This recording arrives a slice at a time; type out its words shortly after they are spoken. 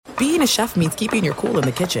being a chef means keeping your cool in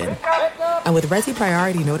the kitchen. And with Resi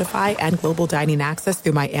Priority Notify and Global Dining Access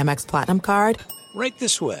through my Amex Platinum card, right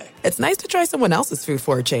this way. It's nice to try someone else's food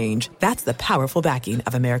for a change. That's the powerful backing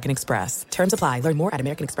of American Express. Terms apply. Learn more at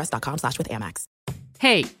americanexpress.com/withAmex.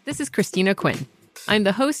 Hey, this is Christina Quinn. I'm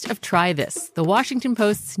the host of Try This, the Washington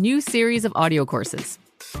Post's new series of audio courses.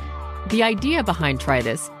 The idea behind Try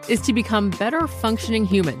This is to become better functioning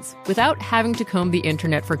humans without having to comb the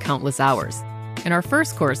internet for countless hours. In our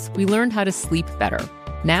first course, we learned how to sleep better.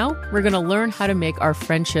 Now, we're going to learn how to make our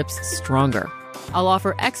friendships stronger. I'll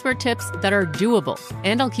offer expert tips that are doable,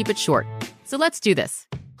 and I'll keep it short. So let's do this.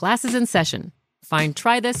 Class is in session. Find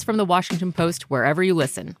Try This from the Washington Post wherever you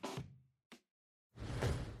listen.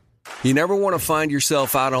 You never want to find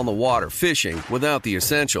yourself out on the water fishing without the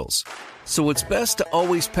essentials. So it's best to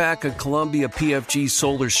always pack a Columbia PFG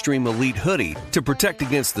Solar Stream Elite hoodie to protect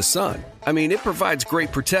against the sun. I mean, it provides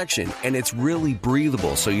great protection, and it's really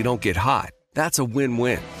breathable so you don't get hot. That's a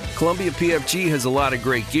win-win. Columbia PFG has a lot of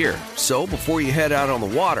great gear. So before you head out on the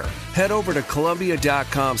water, head over to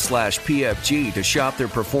Columbia.com/PFG to shop their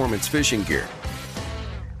performance fishing gear.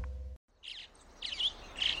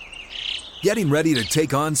 Getting ready to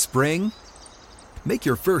take on spring? Make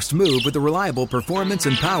your first move with the reliable performance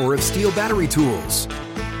and power of Steel battery tools.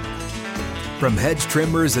 From hedge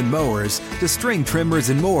trimmers and mowers to string trimmers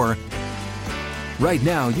and more, right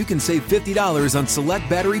now you can save $50 on select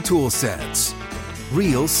battery tool sets.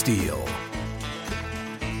 Real Steel.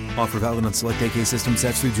 Offer valid on select AK system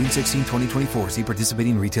sets through June 16, 2024. See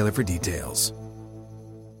participating retailer for details.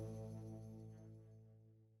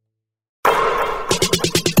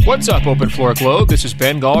 What's up, Open Floor Globe? This is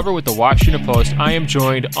Ben Golliver with the Washington Post. I am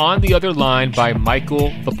joined on the other line by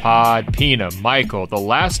Michael the Pod Pina. Michael, the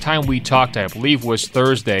last time we talked, I believe, was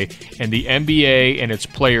Thursday, and the NBA and its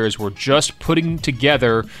players were just putting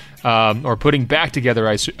together, or putting back together,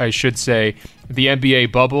 I should say, the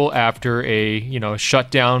NBA bubble after a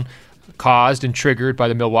shutdown caused and triggered by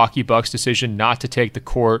the Milwaukee Bucks decision not to take the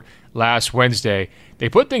court last Wednesday. They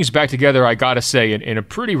put things back together, I gotta say, in a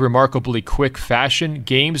pretty remarkably quick fashion.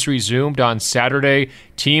 Games resumed on Saturday.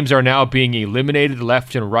 Teams are now being eliminated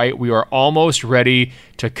left and right. We are almost ready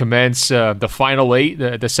to commence the Final Eight,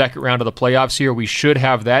 the second round of the playoffs here. We should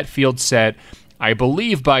have that field set, I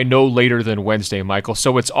believe, by no later than Wednesday, Michael.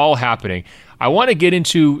 So it's all happening. I want to get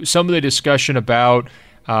into some of the discussion about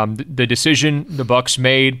the decision the Bucks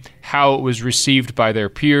made, how it was received by their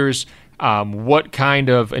peers, what kind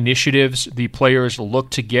of initiatives the players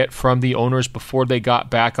look to get from the owners before they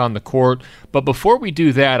got back on the court. But before we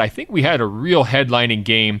do that, I think we had a real headlining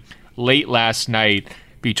game late last night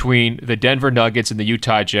between the Denver Nuggets and the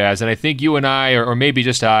Utah Jazz. And I think you and I, or maybe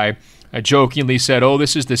just I jokingly said,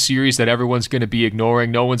 this is the series that everyone's going to be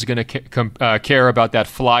ignoring. No one's going to care about that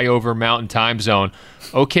flyover mountain time zone.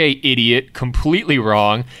 Okay, idiot, completely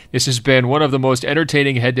wrong. This has been one of the most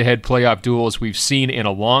entertaining head-to-head playoff duels we've seen in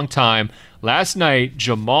a long time. Last night,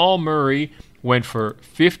 Jamal Murray went for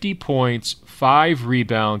 50 points, 5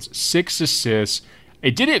 rebounds, 6 assists.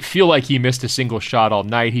 It didn't feel like he missed a single shot all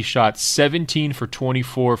night. He shot 17 for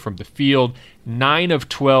 24 from the field, 9 of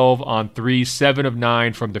 12 on 3, 7 of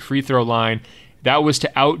 9 from the free throw line. That was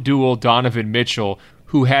to out-duel Donovan Mitchell,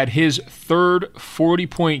 who had his third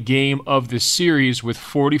 40-point game of the series with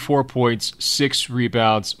 44 points, 6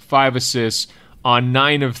 rebounds, 5 assists on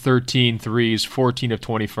 9 of 13 threes, 14 of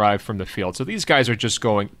 25 from the field. So these guys are just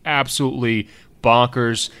going absolutely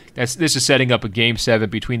bonkers. This is setting up a Game 7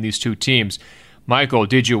 between these two teams. Michael,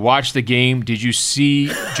 did you watch the game? Did you see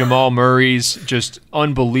Jamal Murray's just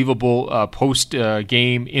unbelievable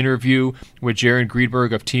post-game interview with Jaron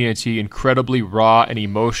Greenberg of TNT? Incredibly raw and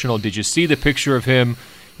emotional. Did you see the picture of him,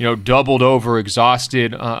 doubled over,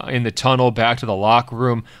 exhausted in the tunnel back to the locker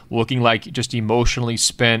room, looking like just emotionally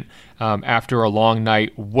spent after a long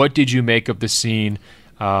night? What did you make of the scene?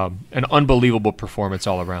 An unbelievable performance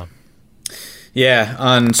all around. Yeah,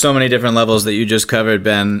 on so many different levels that you just covered,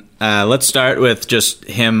 Ben. Let's start with just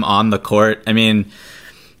him on the court. I mean,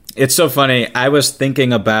 it's so funny. I was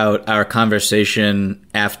thinking about our conversation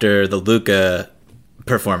after the Luka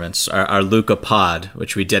performance, our Luka pod,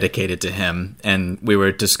 which we dedicated to him, and we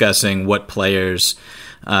were discussing what players,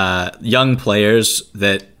 young players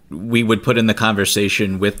that we would put in the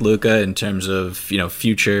conversation with Luka in terms of,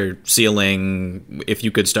 future ceiling, if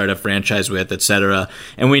you could start a franchise with, etc.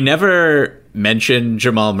 And we never mentioned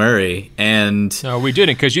Jamal Murray. And no, we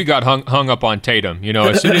didn't, because you got hung up on Tatum.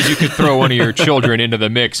 As soon as you could throw one of your children into the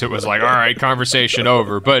mix, it was like, all right, conversation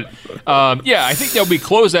over. But I think that we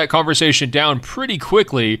close that conversation down pretty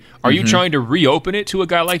quickly. Are you trying to reopen it to a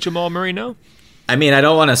guy like Jamal Murray now? I mean, I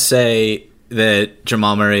don't want to say that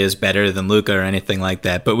Jamal Murray is better than Luka or anything like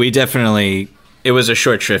that, but it was a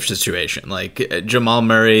short shrift situation. Like, Jamal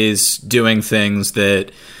Murray's doing things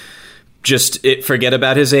that forget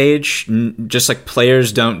about his age. Just like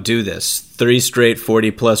players don't do this. 3 straight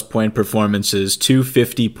 40-plus point performances, 2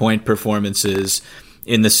 50-point performances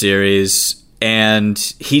in the series, and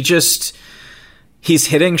he's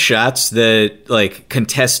hitting shots that, like,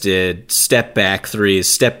 contested step back threes,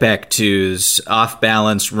 step back twos, off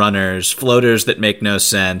balance runners, floaters that make no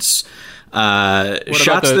sense.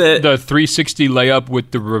 Shots the 360 layup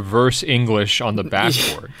with the reverse English on the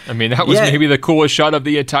backboard. I mean, that was maybe the coolest shot of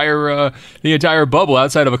the entire bubble,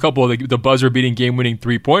 outside of a couple of the buzzer-beating game-winning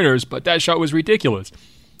 3-pointers. But that shot was ridiculous,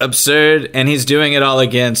 absurd, and he's doing it all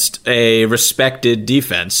against a respected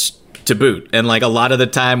defense to boot. And like a lot of the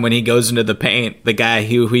time when he goes into the paint, the guy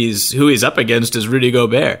who he's up against is Rudy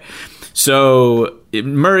Gobert. So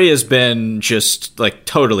Murray has been just like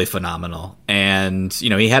totally phenomenal. And, you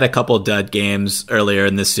know, he had a couple dud games earlier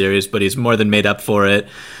in this series, but he's more than made up for it.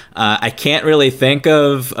 I can't really think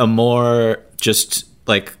of a more just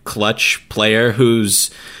like clutch player who's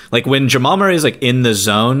like, when Jamal Murray is like in the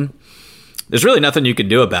zone, there's really nothing you can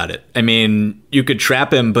do about it. I mean, you could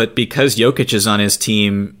trap him, but because Jokic is on his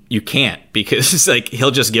team, you can't, because like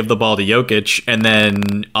he'll just give the ball to Jokic, and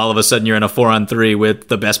then all of a sudden you're in a 4-on-3 with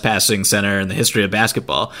the best passing center in the history of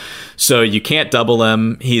basketball. So you can't double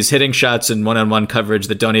him. He's hitting shots in one-on-one coverage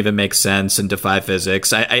that don't even make sense and defy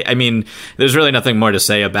physics. I mean, there's really nothing more to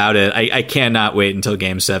say about it. I cannot wait until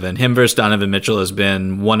Game 7. Him versus Donovan Mitchell has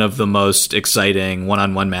been one of the most exciting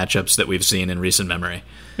one-on-one matchups that we've seen in recent memory.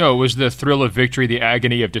 No, it was the thrill of victory, the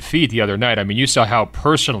agony of defeat the other night. I mean, you saw how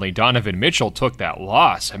personally Donovan Mitchell took that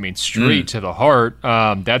loss. I mean, straight to the heart.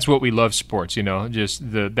 That's what we love sports, you know, just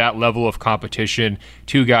that level of competition.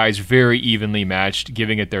 2 guys very evenly matched,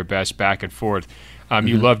 giving it their best back and forth.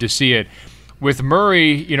 You love to see it. With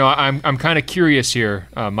Murray, you know, I'm kind of curious here,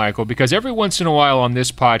 Michael, because every once in a while on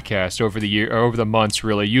this podcast over the months,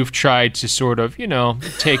 really, you've tried to sort of, you know,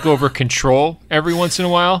 take over control every once in a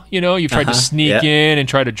while. You know, you've tried to sneak in and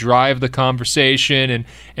try to drive the conversation,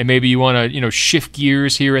 and maybe you want to, you know, shift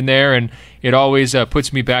gears here and there, and it always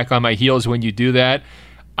puts me back on my heels when you do that.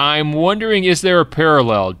 I'm wondering, is there a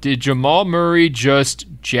parallel? Did Jamal Murray just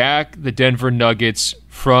jack the Denver Nuggets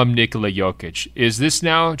from Nikola Jokic? Is this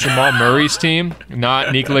now Jamal Murray's team,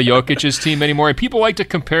 not Nikola Jokic's team anymore? And people like to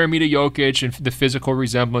compare me to Jokic and the physical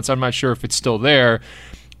resemblance. I'm not sure if it's still there.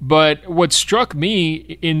 But what struck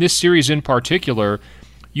me in this series in particular,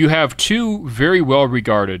 you have 2 very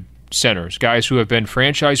well-regarded centers, guys who have been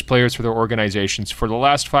franchise players for their organizations for the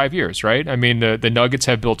last 5 years, right? I mean, the Nuggets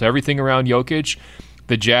have built everything around Jokic.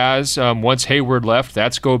 The Jazz, once Hayward left,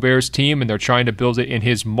 that's Gobert's team, and they're trying to build it in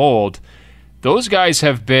his mold. Those guys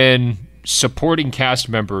have been supporting cast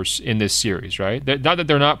members in this series, right? Not that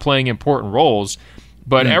they're not playing important roles,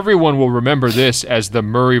 but everyone will remember this as the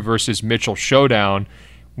Murray versus Mitchell showdown.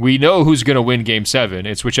 We know who's going to win Game 7.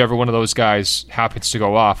 It's whichever one of those guys happens to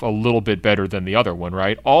go off a little bit better than the other one,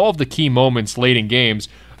 right? All of the key moments late in games,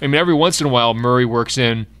 I mean, every once in a while, Murray works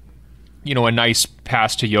in, you know, a nice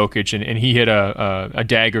pass to Jokic, and he hit a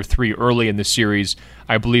dagger 3 early in the series,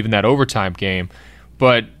 I believe, in that overtime game.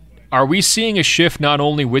 But are we seeing a shift not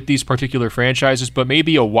only with these particular franchises, but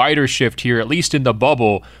maybe a wider shift here, at least in the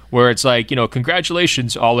bubble, where it's like, you know,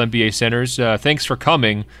 congratulations, all NBA centers, thanks for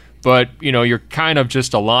coming, but, you know, you're kind of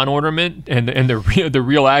just a lawn ornament, and the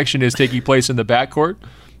real action is taking place in the backcourt?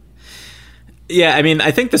 Yeah, I mean,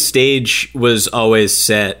 I think the stage was always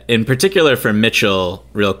set, in particular for Mitchell,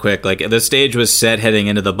 real quick. Like, the stage was set heading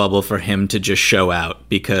into the bubble for him to just show out,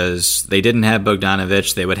 because they didn't have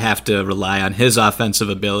Bogdanovic. They would have to rely on his offensive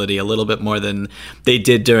ability a little bit more than they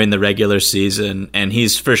did during the regular season, and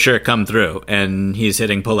he's for sure come through, and he's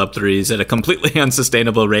hitting pull-up threes at a completely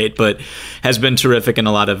unsustainable rate, but has been terrific in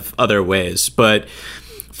a lot of other ways. But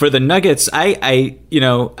for the Nuggets, I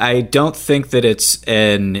don't think that it's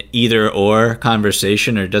an either-or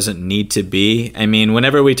conversation, or doesn't need to be. I mean,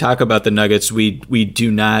 whenever we talk about the Nuggets, we do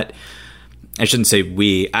not, I shouldn't say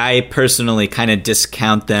we, I personally kind of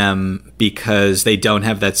discount them because they don't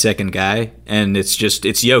have that second guy, and it's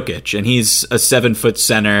Jokic, and he's a 7-foot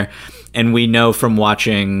center, and we know from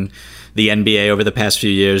watching the NBA over the past few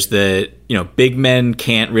years that, you know, big men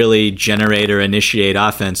can't really generate or initiate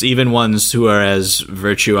offense. Even ones who are as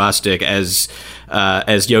virtuosic as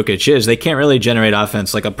Jokic is, they can't really generate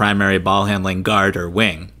offense like a primary ball handling guard or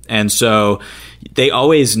wing. And so they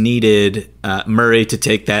always needed Murray to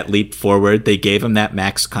take that leap forward. They gave him that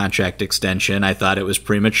max contract extension. I thought it was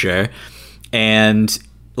premature. And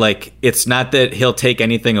like, it's not that he'll take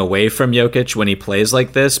anything away from Jokic when he plays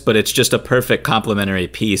like this, but it's just a perfect complementary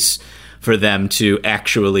piece for them to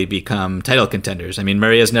actually become title contenders. I mean,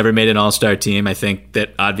 Murray has never made an all-star team. I think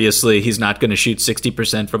that obviously he's not going to shoot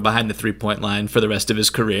 60% from behind the three-point line for the rest of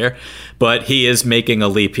his career, but he is making a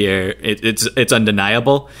leap here. It's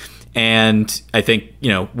undeniable. And I think,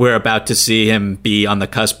 we're about to see him be on the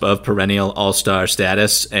cusp of perennial all-star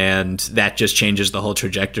status, and that just changes the whole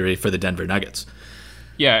trajectory for the Denver Nuggets.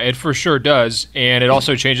 Yeah, it for sure does, and it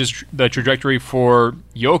also changes the trajectory for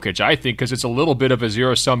Jokic, I think, because it's a little bit of a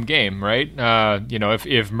zero-sum game, right?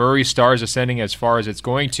 If Murray's star is ascending as far as it's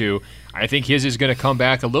going to, I think his is going to come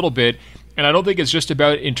back a little bit, and I don't think it's just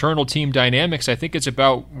about internal team dynamics. I think it's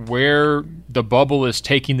about where the bubble is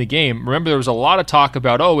taking the game. Remember, there was a lot of talk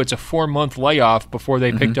about, it's a 4-month layoff before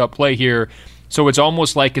they picked up play here, so it's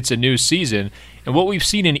almost like it's a new season. And what we've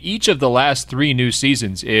seen in each of the last 3 new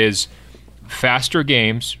seasons is faster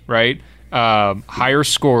games, right? Higher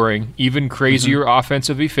scoring, even crazier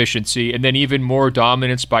offensive efficiency, and then even more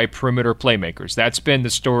dominance by perimeter playmakers. That's been the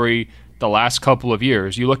story the last couple of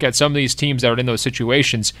years. You look at some of these teams that are in those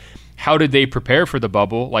situations, how did they prepare for the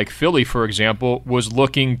bubble? Like Philly, for example, was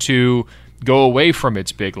looking to go away from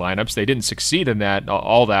its big lineups. They didn't succeed in that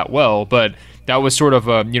all that well, but that was sort of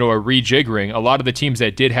a rejiggering. A lot of the teams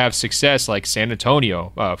that did have success, like San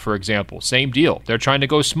Antonio, for example, same deal. They're trying to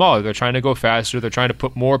go smaller. They're trying to go faster. They're trying to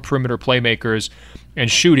put more perimeter playmakers and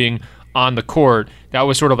shooting on the court. That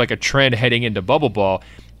was sort of like a trend heading into bubble ball.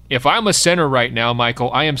 If I'm a center right now,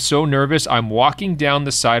 Michael, I am so nervous. I'm walking down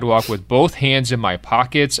the sidewalk with both hands in my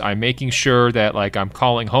pockets. I'm making sure that I'm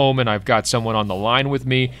calling home and I've got someone on the line with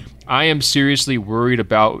me. I am seriously worried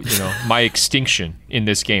about, my extinction in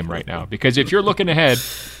this game right now. Because if you're looking ahead,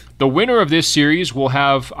 the winner of this series will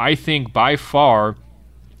have, I think, by far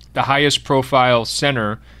the highest profile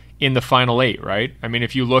center in the Final 8, right? I mean,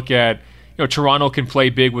 if you look at, Toronto can play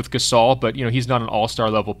big with Gasol, but, he's not an all-star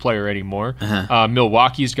level player anymore.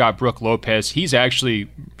 Milwaukee's got Brook Lopez. He's actually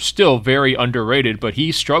still very underrated, but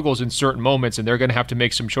he struggles in certain moments, and they're going to have to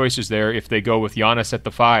make some choices there if they go with Giannis at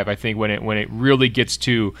the 5. I think when it really gets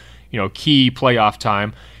to, key playoff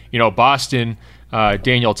time, Boston,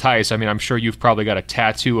 Daniel Tice, I mean, I'm sure you've probably got a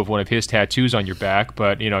tattoo of one of his tattoos on your back,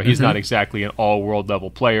 but, he's not exactly an all-world level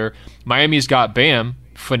player. Miami's got Bam.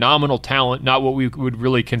 Phenomenal talent, not what we would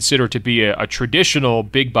really consider to be a traditional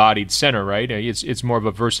big-bodied center, right? It's more of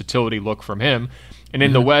a versatility look from him. And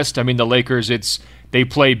in the West, I mean, the Lakers, they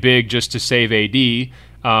play big just to save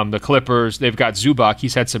AD. The Clippers, they've got Zubac.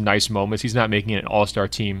 He's had some nice moments. He's not making an all-star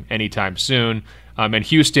team anytime soon. And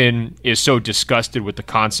Houston is so disgusted with the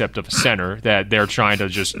concept of a center that they're trying to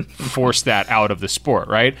just force that out of the sport,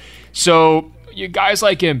 right? So you guys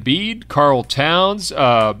like Embiid, Karl Towns,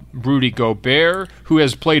 Rudy Gobert, who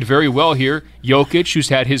has played very well here, Jokic, who's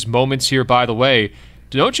had his moments here, by the way.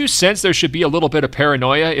 Don't you sense there should be a little bit of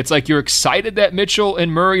paranoia? It's like you're excited that Mitchell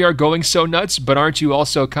and Murray are going so nuts, but aren't you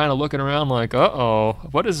also kind of looking around like, uh-oh,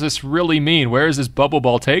 what does this really mean? Where is this bubble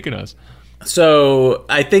ball taking us? So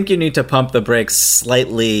I think you need to pump the brakes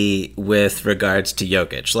slightly with regards to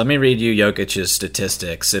Jokic. Let me read you Jokic's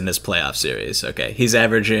statistics in this playoff series. Okay, he's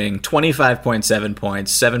averaging 25.7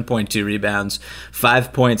 points, 7.2 rebounds,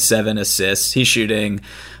 5.7 assists. He's shooting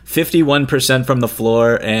 51% from the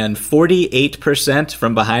floor and 48%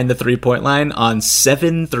 from behind the three-point line on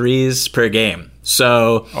 7 threes per game.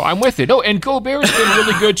 So I'm with it. No, and Gobert's been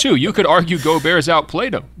really good too. You could argue Gobert's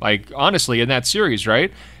outplayed him, honestly, in that series,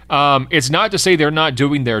 right? It's not to say they're not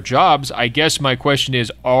doing their jobs. I guess my question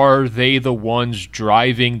is, are they the ones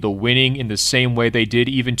driving the winning in the same way they did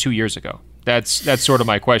even 2 years ago? That's sort of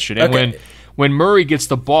my question. And okay. when Murray gets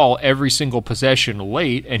the ball every single possession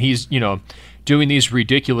late, and he's doing these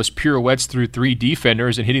ridiculous pirouettes through 3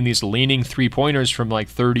 defenders and hitting these leaning 3-pointers from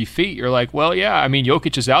 30 feet, you're like, well, yeah, I mean,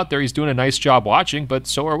 Jokic is out there. He's doing a nice job watching, but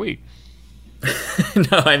so are we.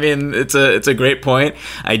 No, I mean, it's a great point.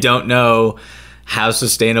 I don't know how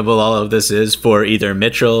sustainable all of this is for either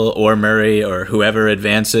Mitchell or Murray or whoever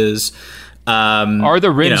advances. Are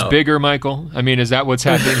the rims bigger, Michael? I mean, is that what's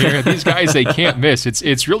happening here? These guys, they can't miss.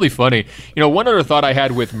 It's really funny. One other thought I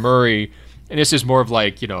had with Murray, and this is more of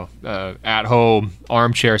at-home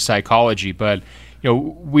armchair psychology, but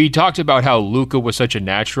we talked about how Luka was such a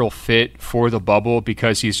natural fit for the bubble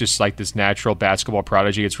because he's just this natural basketball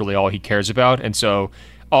prodigy. It's really all he cares about, and so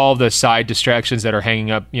all the side distractions that are hanging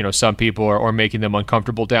up, some people or making them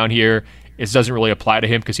uncomfortable down here, it doesn't really apply to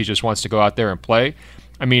him because he just wants to go out there and play.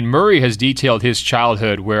 I mean, Murray has detailed his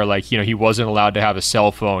childhood where, he wasn't allowed to have a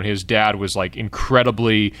cell phone. His dad was,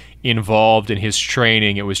 incredibly involved in his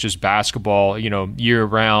training. It was just basketball,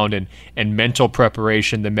 year-round and mental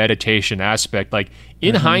preparation, the meditation aspect.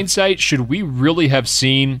 In hindsight, should we really have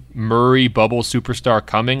seen Murray bubble superstar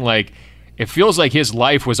coming? it feels like his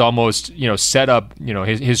life was almost, set up,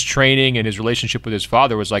 his training and his relationship with his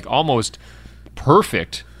father was like almost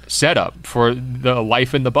perfect setup for the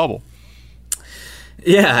life in the bubble.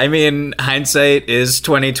 Yeah, I mean, hindsight is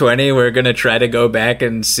 2020. We're going to try to go back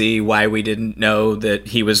and see why we didn't know that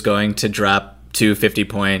he was going to drop 2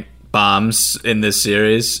 50-point bombs in this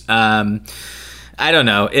series. I don't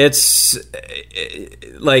know. It's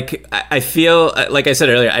like, I feel like I said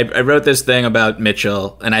earlier, I wrote this thing about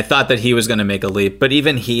Mitchell and I thought that he was going to make a leap, but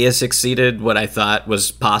even he has exceeded what I thought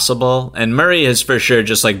was possible. And Murray has for sure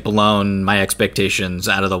just like blown my expectations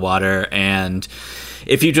out of the water. And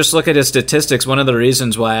if you just look at his statistics, one of the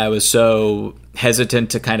reasons why I was so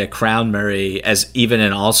hesitant to kind of crown Murray as even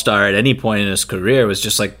an all-star at any point in his career was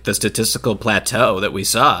just like the statistical plateau that we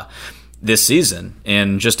saw this season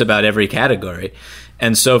in just about every category.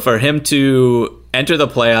 And so for him to enter the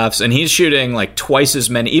playoffs, and he's shooting like twice as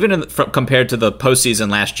many, even compared to the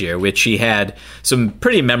postseason last year, which he had some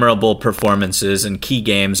pretty memorable performances in key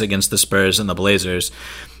games against the Spurs and the Blazers.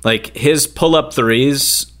 Like his pull-up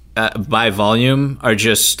threes by volume are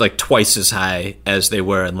just like twice as high as they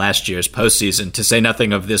were in last year's postseason, to say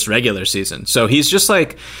nothing of this regular season. So he's just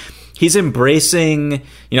like, he's embracing,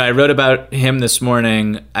 I wrote about him this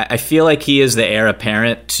morning. I feel like he is the heir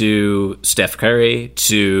apparent to Steph Curry,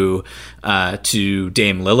 to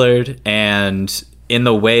Dame Lillard, and in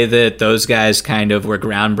the way that those guys kind of were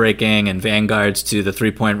groundbreaking and vanguards to the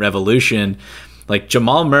three-point revolution, like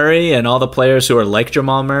Jamal Murray and all the players who are like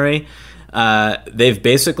Jamal Murray, they've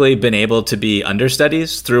basically been able to be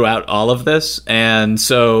understudies throughout all of this. And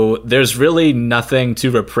so there's really nothing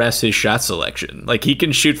to repress his shot selection. Like he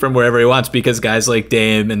can shoot from wherever he wants because guys like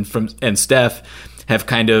Dame and Steph have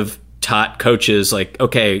kind of taught coaches like,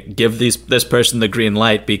 okay, give this person the green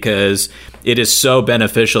light because it is so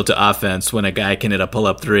beneficial to offense when a guy can hit a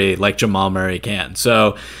pull-up three like Jamal Murray can.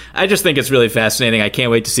 So I just think it's really fascinating. I can't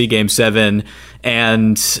wait to see Game 7.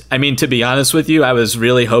 And I mean, to be honest with you, I was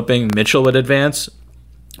really hoping Mitchell would advance,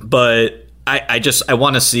 but I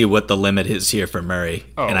want to see what the limit is here for Murray.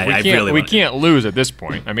 Oh, and we can't lose at this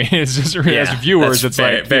point. I mean, it's just as viewers, it's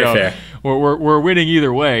fair, fair. We're winning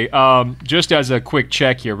either way. Just as a quick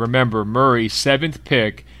check here, remember Murray, 7th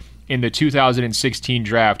pick in the 2016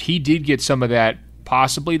 draft. He did get some of that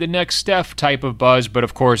possibly the next Steph type of buzz, but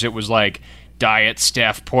of course it was like diet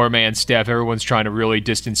Steph, poor man Steph. Everyone's trying to really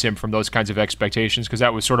distance him from those kinds of expectations because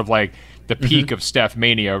that was sort of like the peak of Steph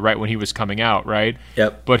mania right when he was coming out, right?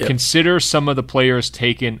 Yep. But consider some of the players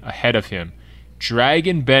taken ahead of him.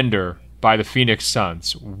 Dragan Bender by the Phoenix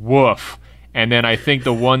Suns. Woof. And then I think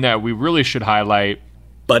the one that we really should highlight,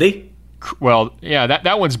 Buddy? Well, yeah,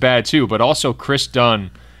 that one's bad too, but also Chris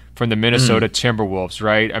Dunn from the Minnesota Timberwolves,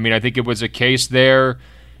 right? I mean, I think it was a case there.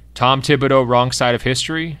 Tom Thibodeau, wrong side of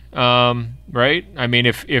history, right? I mean,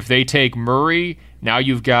 if they take Murray, now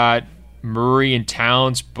you've got Murray and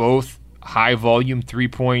Towns, both high-volume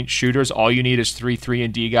three-point shooters. All you need is 3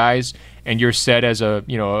 and D guys, and you're set as a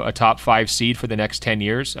top 5 seed for the next 10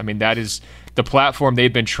 years. I mean, that is the platform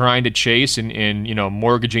they've been trying to chase and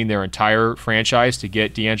mortgaging their entire franchise to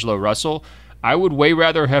get D'Angelo Russell. I would way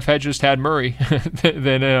rather have just had Murray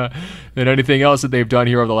than anything else that they've done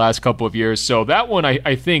here over the last couple of years. So that one,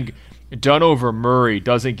 I think, done over Murray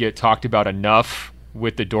doesn't get talked about enough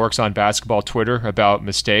with the dorks on basketball Twitter about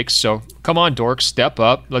mistakes. So come on, dorks, step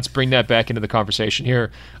up. Let's bring that back into the conversation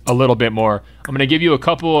here a little bit more. I'm going to give you a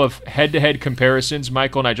couple of head-to-head comparisons,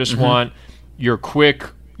 Michael, and I just want your quick,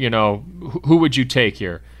 who would you take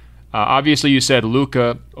here? Obviously, you said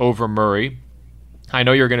Luka over Murray. I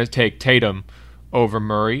know you're going to take Tatum over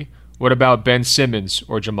Murray. What about Ben Simmons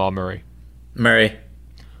or Jamal Murray? Murray.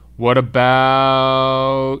 What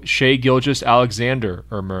about Shai Gilgeous-Alexander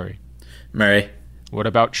or Murray? Murray. What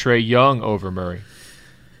about Trae Young over Murray?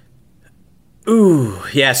 Ooh,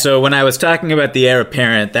 yeah, so when I was talking about the heir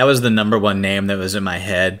apparent, that was the number one name that was in my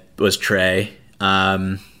head, was Trae.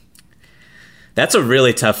 That's a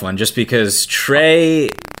really tough one, just because Trae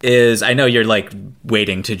is... I know you're, like,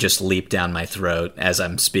 waiting to just leap down my throat as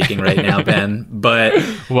I'm speaking right now, Ben, but...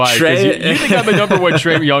 Why? Trae... You think I'm the number one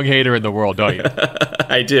Trae Young hater in the world, don't you?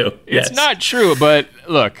 I do, yes. It's not true, but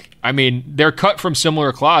look, I mean, they're cut from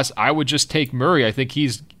similar cloths. I would just take Murray. I think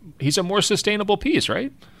he's a more sustainable piece,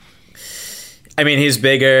 right? I mean, he's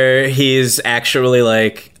bigger. He's actually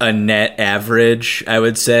like a net average, I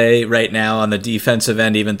would say, right now on the defensive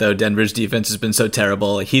end, even though Denver's defense has been so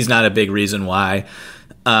terrible. He's not a big reason why.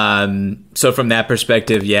 So from that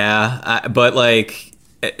perspective, yeah. But like,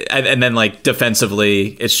 and then like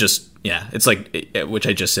defensively, it's just Yeah, it's like, which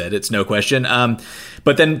I just said, it's no question.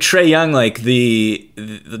 But then Trae Young, like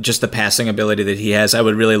just the passing ability that he has, I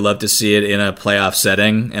would really love to see it in a playoff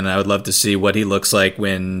setting, and I would love to see what he looks like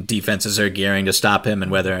when defenses are gearing to stop him,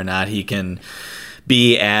 and whether or not he can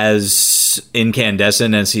be as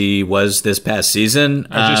incandescent as he was this past season.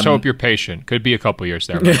 I just hope you're patient. Could be a couple years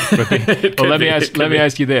there. But let me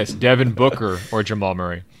ask you this: Devin Booker or Jamal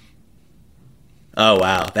Murray? Oh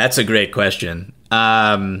wow, that's a great question.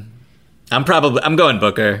 I'm going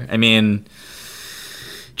Booker. I mean,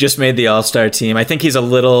 just made the All-Star team. I think he's a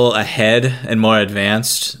little ahead and more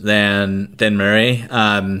advanced than Murray.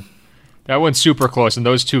 That one's super close, and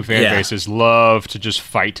those two fan bases love to just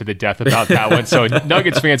fight to the death about that one. So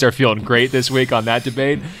Nuggets fans are feeling great this week on that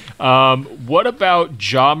debate. What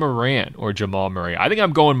about Ja Morant or Jamal Murray? I think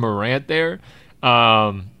I'm going Morant there.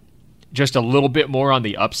 Just a little bit more on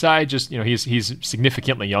the upside. Just, he's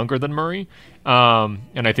significantly younger than Murray,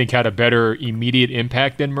 and I think had a better immediate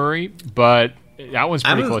impact than Murray. But that one's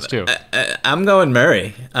pretty close too. I'm going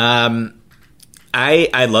Murray.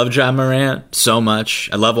 I love Ja Morant so much.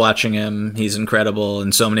 I love watching him. He's incredible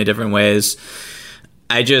in so many different ways.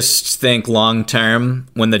 I just think long term,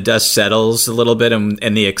 when the dust settles a little bit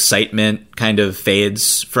and the excitement kind of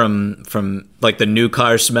fades from like the new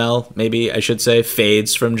car smell, maybe I should say,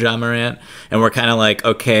 fades from Ja Morant, and we're kind of like,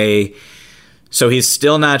 okay, so he's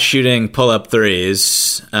still not shooting pull-up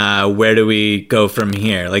threes. Where do we go from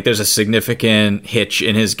here? Like, there's a significant hitch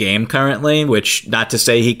in his game currently, which, not to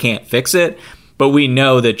say he can't fix it, but we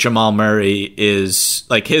know that Jamal Murray is,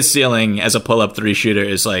 like, his ceiling as a pull-up three shooter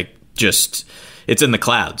is like just... it's in the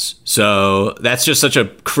clouds. So that's just such a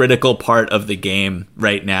critical part of the game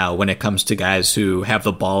right now when it comes to guys who have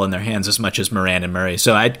the ball in their hands as much as Morant and Murray.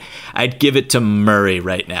 So I'd give it to Murray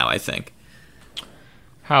right now, I think.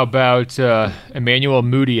 How about Emmanuel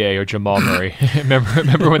Mudiay or Jamal Murray?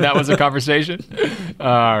 remember when that was a conversation?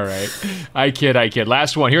 All right. I kid.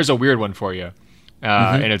 Last one. Here's a weird one for you.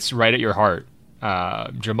 And it's right at your heart.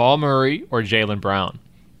 Jamal Murray or Jaylen Brown?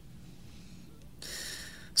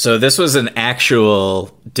 So this was an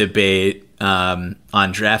actual debate on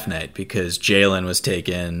draft night because Jaylen was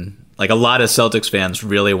taken. Like, a lot of Celtics fans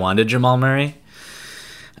really wanted Jamal Murray.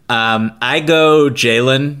 I go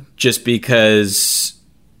Jaylen just because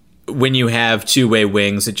when you have two-way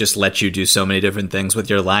wings, it just lets you do so many different things with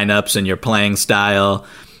your lineups and your playing style.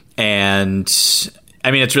 And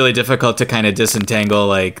I mean, it's really difficult to kind of disentangle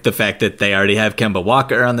like the fact that they already have Kemba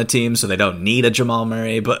Walker on the team, so they don't need a Jamal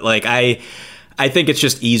Murray. But like I think it's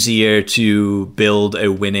just easier to build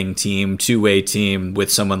a winning team, two-way team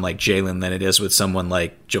with someone like Jaylen than it is with someone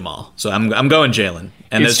like Jamal. So I'm going Jaylen.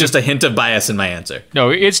 And there's just a hint of bias in my answer. No,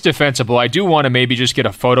 it's defensible. I do want to maybe just get a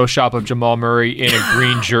Photoshop of Jamal Murray in a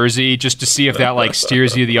green jersey just to see if that like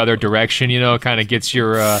steers you the other direction, kind of gets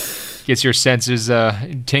your senses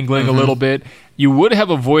tingling a little bit. You would have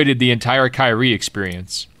avoided the entire Kyrie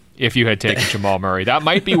experience if you had taken Jamal Murray. That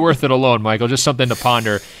might be worth it alone, Michael, just something to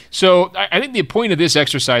ponder. So I think the point of this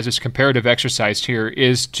exercise, this comparative exercise here,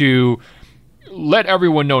 is to let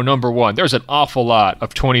everyone know, number one, there's an awful lot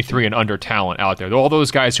of 23 and under talent out there. All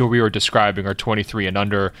those guys who we were describing are 23 and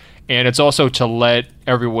under. And it's also to let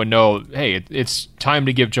everyone know, hey, it's time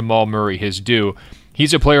to give Jamal Murray his due.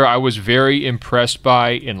 He's a player I was very impressed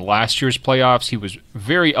by in last year's playoffs. He was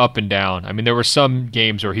very up and down. I mean, there were some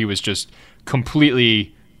games where he was just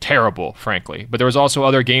completely terrible, frankly. But there was also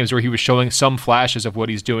other games where he was showing some flashes of what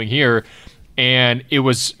he's doing here. And it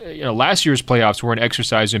was, last year's playoffs were an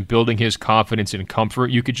exercise in building his confidence and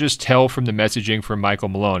comfort. You could just tell from the messaging from Michael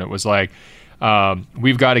Malone. It was like,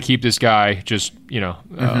 we've got to keep this guy just,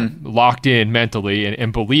 locked in mentally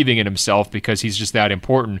and believing in himself because he's just that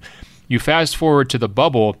important. You fast forward to the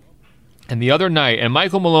bubble, and the other night, and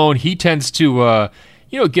Michael Malone, he tends to,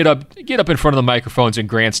 get up in front of the microphones and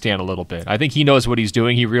grandstand a little bit. I think he knows what he's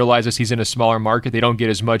doing. He realizes he's in a smaller market. They don't get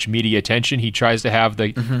as much media attention. He tries to have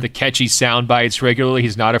the catchy sound bites regularly.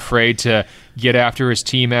 He's not afraid to get after his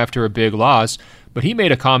team after a big loss. But he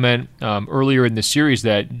made a comment earlier in the series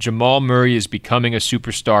that Jamal Murray is becoming a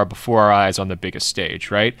superstar before our eyes on the biggest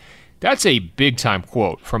stage, right? That's a big-time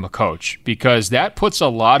quote from a coach because that puts a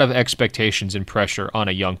lot of expectations and pressure on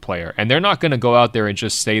a young player. And they're not going to go out there and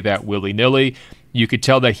just say that willy-nilly. You could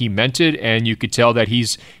tell that he meant it, and you could tell that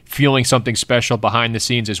he's feeling something special behind the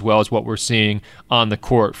scenes as well as what we're seeing on the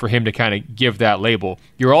court for him to kind of give that label.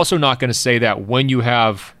 You're also not going to say that when you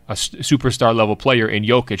have a superstar-level player in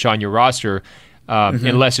Jokic on your roster,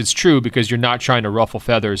 unless it's true because you're not trying to ruffle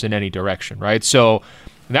feathers in any direction, right? So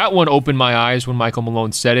that one opened my eyes when Michael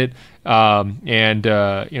Malone said it.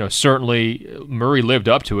 Certainly Murray lived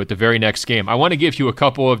up to it the very next game. I want to give you a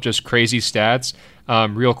couple of just crazy stats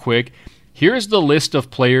real quick. Here's the list of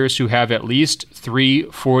players who have at least 3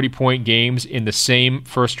 40-point games in the same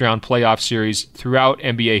first-round playoff series throughout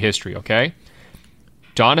NBA history, okay?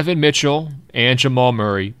 Donovan Mitchell and Jamal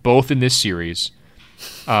Murray, both in this series.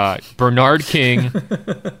 Bernard King,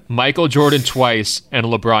 Michael Jordan twice, and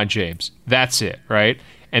LeBron James. That's it, right?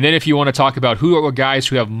 And then if you want to talk about who are guys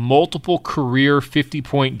who have multiple career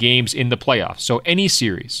 50-point games in the playoffs, so any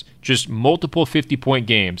series, just multiple 50-point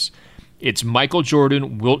games, it's Michael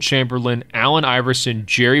Jordan, Wilt Chamberlain, Allen Iverson,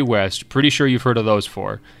 Jerry West. Pretty sure you've heard of those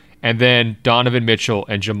 4. And then Donovan Mitchell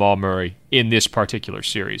and Jamal Murray in this particular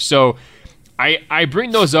series. So I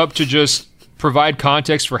bring those up to just provide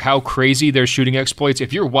context for how crazy their shooting exploits.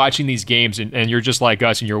 If you're watching these games and you're just like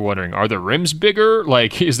us and you're wondering, are the rims bigger?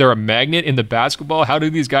 Like, is there a magnet in the basketball? How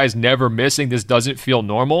do these guys never missing? This doesn't feel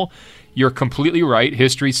normal. You're completely right.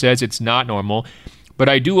 History says it's not normal. But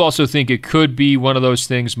I do also think it could be one of those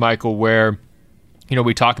things, Michael, where,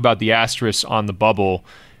 we talk about the asterisk on the bubble.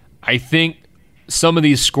 I think some of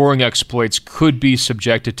these scoring exploits could be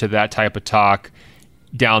subjected to that type of talk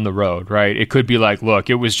down the road, right? It could be like, look,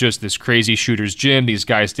 it was just this crazy shooter's gym. These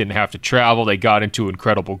guys didn't have to travel. They got into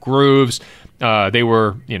incredible grooves. They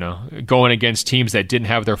were, going against teams that didn't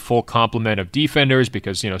have their full complement of defenders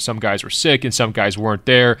because, some guys were sick and some guys weren't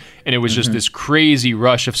there. And it was just this crazy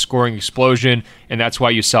rush of scoring explosion. And that's why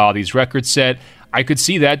you saw these records set. I could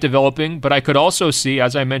see that developing, but I could also see,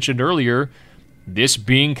 as I mentioned earlier, this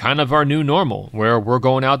being kind of our new normal, where we're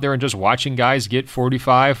going out there and just watching guys get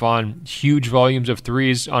 45 on huge volumes of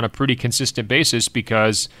threes on a pretty consistent basis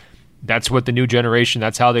because that's what the new generation,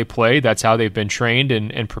 that's how they play, that's how they've been trained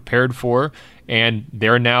and prepared for, and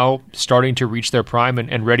they're now starting to reach their prime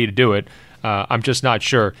and ready to do it. I'm just not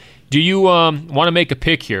sure. Do you want to make a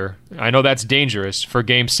pick here? I know that's dangerous for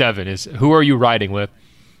Game 7. Who are you riding with?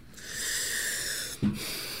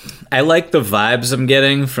 I like the vibes I'm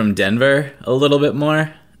getting from Denver a little bit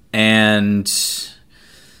more. And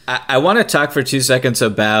I want to talk for 2 seconds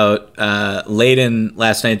about late in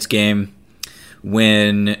last night's game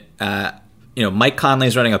when Mike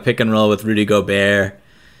Conley's running a pick and roll with Rudy Gobert.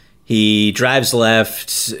 He drives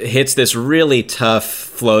left, hits this really tough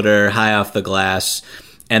floater high off the glass,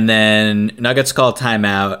 and then Nuggets call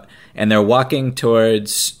timeout, and they're walking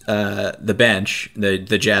towards the bench, the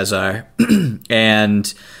Jazz are,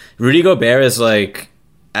 and Rudy Gobert is like,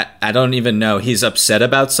 I don't even know, he's upset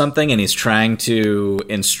about something, and he's trying to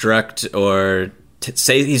instruct or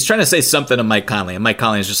he's trying to say something to Mike Conley, and Mike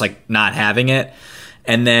Conley is just like not having it.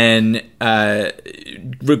 And then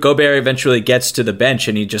Gobert eventually gets to the bench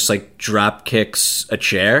and he just like drop kicks a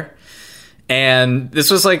chair. And this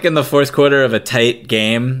was like in the fourth quarter of a tight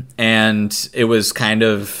game, and it was kind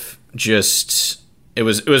of just it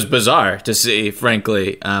was bizarre to see,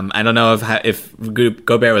 frankly. I don't know if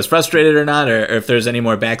Gobert was frustrated or not, or if there's any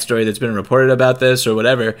more backstory that's been reported about this or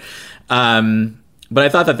whatever. But I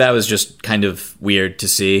thought that was just kind of weird to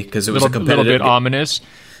see because it was a competitive, little bit ominous.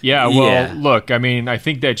 Yeah, well, look, I mean, I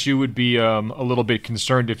think that you would be a little bit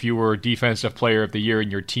concerned if you were Defensive Player of the Year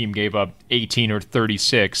and your team gave up 18 or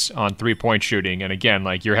 36 on three-point shooting. And again,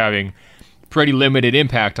 like, you're having pretty limited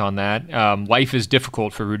impact on that. Life is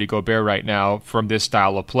difficult for Rudy Gobert right now from this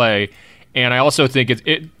style of play. And I also think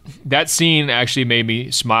that scene actually made me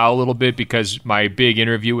smile a little bit because my big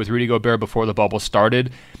interview with Rudy Gobert before the bubble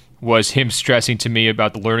started was him stressing to me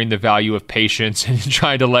about learning the value of patience and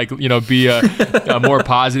trying to be a more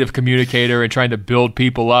positive communicator and trying to build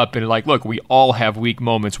people up. And look, we all have weak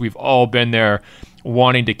moments. We've all been there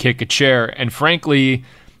wanting to kick a chair. And frankly,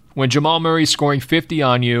 when Jamal Murray's scoring 50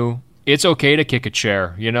 on you, it's okay to kick a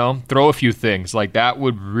chair, throw a few things. Like, that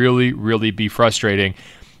would really, really be frustrating.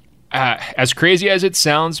 As crazy as it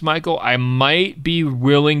sounds, Michael, I might be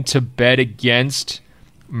willing to bet against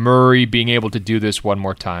Murray being able to do this one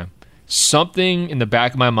more time. Something in the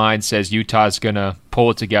back of my mind says Utah's going to pull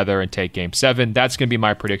it together and take Game 7. That's going to be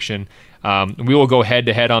my prediction. We will go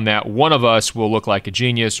head-to-head on that. One of us will look like a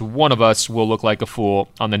genius. One of us will look like a fool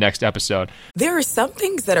on the next episode. There are some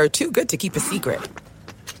things that are too good to keep a secret.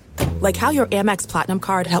 Like how your Amex Platinum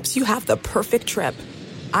card helps you have the perfect trip.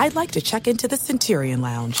 I'd like to check into the Centurion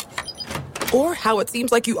Lounge. Or how it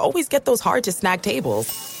seems like you always get those hard-to-snag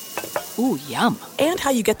tables. Ooh, yum. And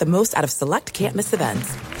how you get the most out of select can't-miss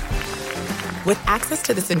events. With access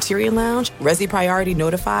to the Centurion Lounge, Resi Priority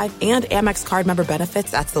Notified, and Amex card member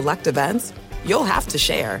benefits at select events, you'll have to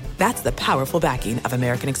share. That's the powerful backing of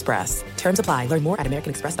American Express. Terms apply. Learn more at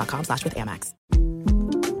americanexpress.com/withAmex.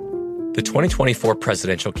 The 2024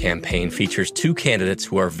 presidential campaign features two candidates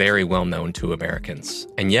who are very well known to Americans.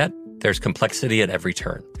 And yet, there's complexity at every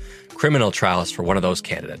turn. Criminal trials for one of those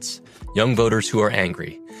candidates. Young voters who are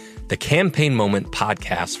angry. The Campaign Moment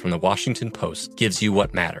podcast from the Washington Post gives you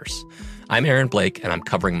what matters. I'm Aaron Blake, and I'm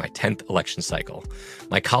covering my 10th election cycle.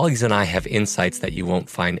 My colleagues and I have insights that you won't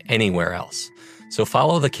find anywhere else. So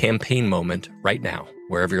follow the Campaign Moment right now,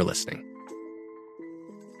 wherever you're listening.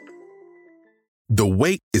 The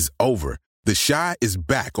wait is over. The Chi is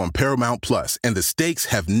back on Paramount Plus, and the stakes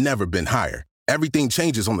have never been higher. Everything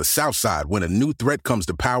changes on the South Side when a new threat comes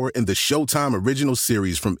to power in the Showtime original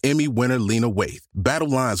series from Emmy winner Lena Waithe. Battle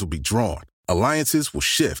lines will be drawn, alliances will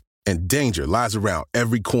shift, and danger lies around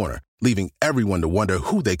every corner, leaving everyone to wonder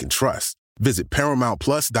who they can trust. Visit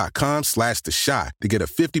ParamountPlus.com/The Chi to get a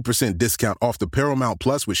 50% discount off the Paramount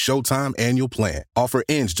Plus with Showtime annual plan. Offer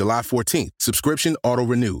ends July 14th. Subscription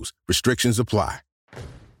auto-renews. Restrictions apply.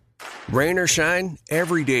 Rain or shine,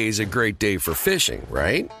 every day is a great day for fishing,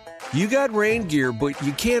 right? You got rain gear, but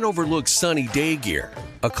you can't overlook sunny day gear.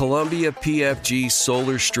 A Columbia PFG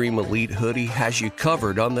Solar Stream Elite hoodie has you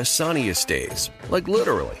covered on the sunniest days. Like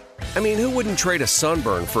literally. I mean, who wouldn't trade a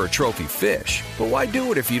sunburn for a trophy fish? But why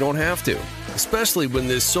do it if you don't have to? Especially when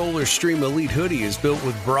this Solar Stream Elite hoodie is built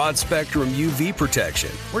with broad spectrum UV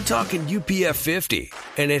protection. We're talking UPF 50,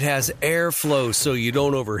 and it has airflow so you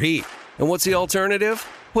don't overheat. And what's the alternative?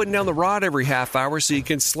 Putting down the rod every half hour so you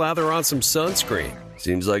can slather on some sunscreen.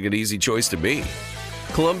 Seems like an easy choice to me.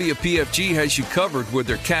 Columbia PFG has you covered with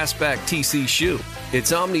their Castback TC shoe.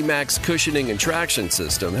 Its OmniMax cushioning and traction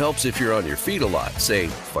system helps if you're on your feet a lot, say,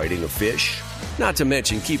 fighting a fish. Not to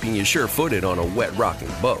mention keeping you sure-footed on a wet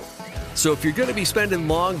rocking boat. So if you're going to be spending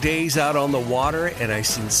long days out on the water, and I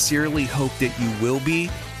sincerely hope that you will be,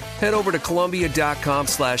 head over to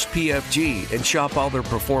Columbia.com/PFG and shop all their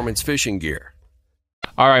performance fishing gear.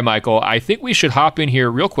 All right, Michael, I think we should hop in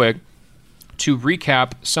here real quick to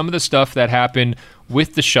recap some of the stuff that happened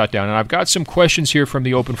with the shutdown. And I've got some questions here from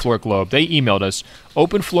the Open Floor Globe. They emailed us,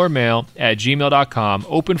 openfloormail@gmail.com,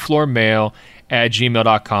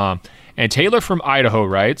 openfloormail@gmail.com. And Taylor from Idaho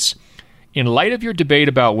writes, in light of your debate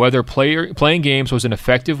about whether playing games was an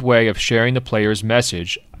effective way of sharing the player's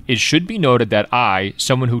message, it should be noted that I,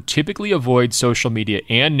 someone who typically avoids social media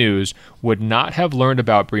and news, would not have learned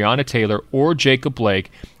about Breonna Taylor or Jacob Blake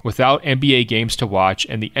without NBA games to watch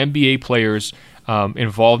and the NBA players'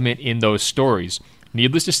 involvement in those stories.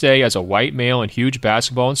 Needless to say, as a white male and huge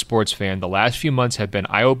basketball and sports fan, the last few months have been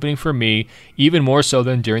eye-opening for me, even more so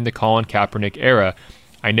than during the Colin Kaepernick era.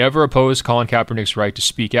 I never opposed Colin Kaepernick's right to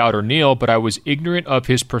speak out or kneel, but I was ignorant of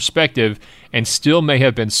his perspective and still may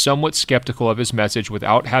have been somewhat skeptical of his message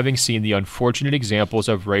without having seen the unfortunate examples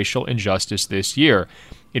of racial injustice this year.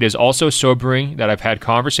 It is also sobering that I've had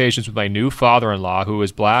conversations with my new father-in-law, who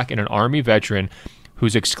is black and an Army veteran,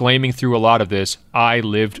 who's exclaiming through a lot of this, I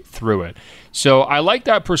lived through it. So I like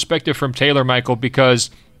that perspective from Taylor, Michael, because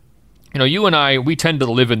you and I, we tend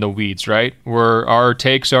to live in the weeds, right? Where our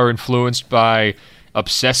takes are influenced by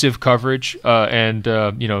obsessive coverage and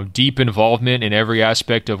deep involvement in every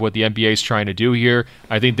aspect of what the NBA is trying to do here.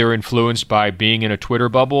 I think they're influenced by being in a Twitter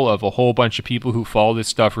bubble of a whole bunch of people who follow this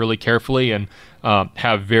stuff really carefully and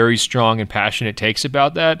have very strong and passionate takes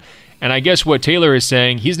about that. And I guess what Taylor is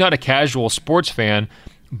saying, he's not a casual sports fan,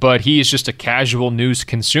 but he is just a casual news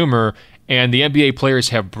consumer, and the NBA players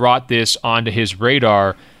have brought this onto his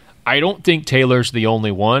radar. I don't think Taylor's the only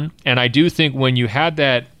one, and I do think when you had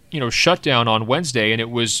that shutdown on Wednesday, and it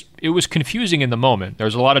was confusing in the moment. There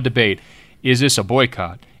was a lot of debate. Is this a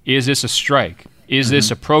boycott? Is this a strike? Is this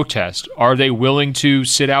a protest? Are they willing to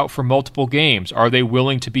sit out for multiple games? Are they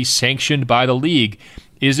willing to be sanctioned by the league?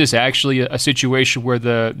 Is this actually a situation where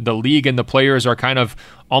the league and the players are kind of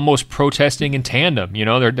almost protesting in tandem?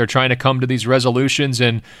 They're trying to come to these resolutions,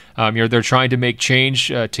 and they're trying to make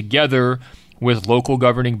change together with local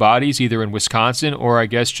governing bodies, either in Wisconsin or I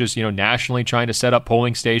guess just nationally, trying to set up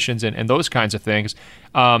polling stations and those kinds of things.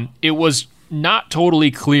 It was not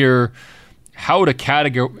totally clear how to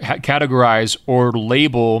categorize or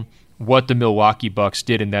label what the Milwaukee Bucks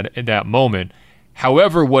did in that moment.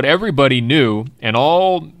 However, what everybody knew, and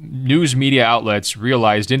all news media outlets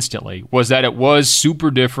realized instantly, was that it was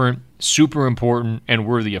super different, super important, and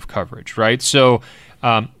worthy of coverage, right? So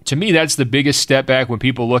to me, that's the biggest step back when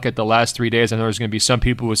people look at the last 3 days. I know there's going to be some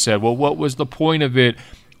people who said, well, what was the point of it?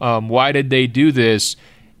 Why did they do this?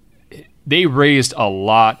 They raised a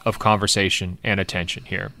lot of conversation and attention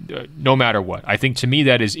here, no matter what. I think to me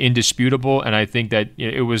that is indisputable, and I think that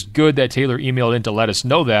it was good that Taylor emailed in to let us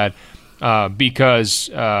know that because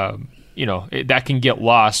that can get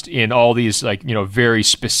lost in all these very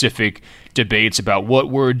specific debates about what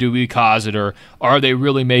word do we cause it, or are they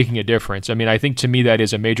really making a difference? I mean, I think to me that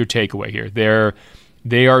is a major takeaway here.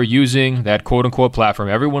 They are using that quote unquote platform.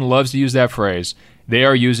 Everyone loves to use that phrase. They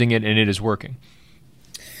are using it, and it is working.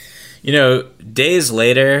 Days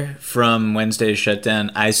later from Wednesday's shutdown,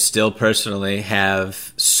 I still personally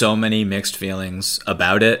have so many mixed feelings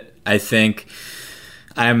about it. I think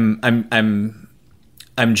I'm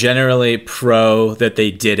generally pro that they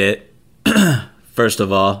did it, first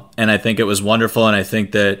of all, and I think it was wonderful, and I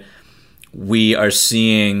think that we are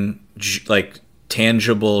seeing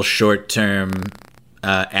tangible short-term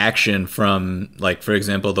action from, for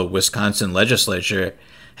example, the Wisconsin legislature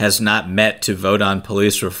has not met to vote on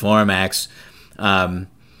police reform acts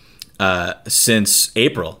since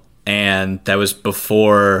April, and that was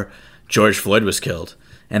before George Floyd was killed,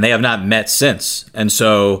 and they have not met since. And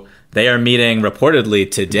so they are meeting reportedly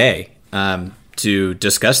today to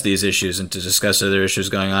discuss these issues and to discuss other issues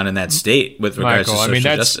going on in that state with regards to social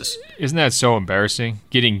justice. Isn't that so embarrassing?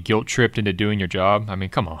 Getting guilt-tripped into doing your job? I mean,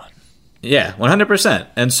 come on. Yeah, 100%.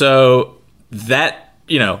 And so that,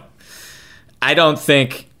 I don't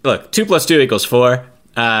think, look, 2 + 2 = 4.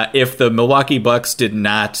 If the Milwaukee Bucks did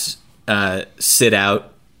not sit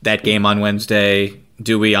out that game on Wednesday,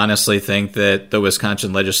 do we honestly think that the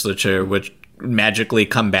Wisconsin legislature would magically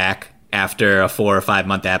come back after a 4 or 5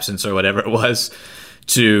 month absence or whatever it was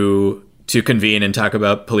to convene and talk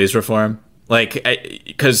about police reform?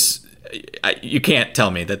 Because you can't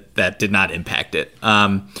tell me that did not impact it.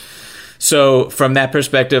 So from that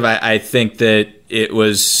perspective, I think that it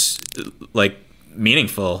was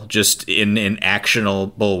meaningful, just in an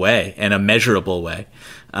actionable way and a measurable way.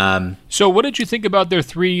 So what did you think about their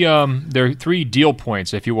three deal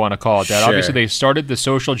points, if you want to call it that? Sure. Obviously, they started the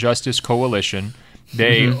Social Justice Coalition.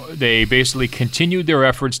 They basically continued their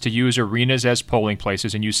efforts to use arenas as polling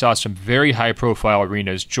places, and you saw some very high-profile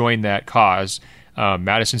arenas join that cause.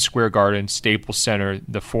 Madison Square Garden, Staples Center,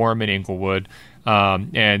 the Forum in Inglewood.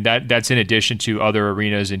 And that's in addition to other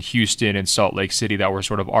arenas in Houston and Salt Lake City that were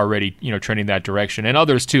sort of already, trending that direction, and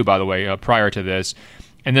others too, by the way, prior to this.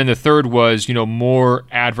 And then the third was, more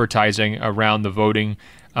advertising around the voting,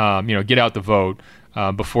 get out the vote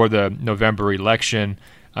before the November election.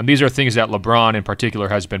 These are things that LeBron in particular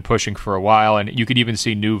has been pushing for a while, and you could even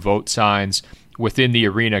see new vote signs within the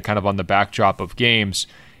arena kind of on the backdrop of games.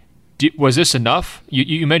 Was this enough?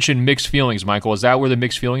 You mentioned mixed feelings, Michael. Is that where the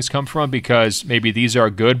mixed feelings come from? Because maybe these are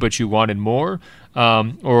good, but you wanted more?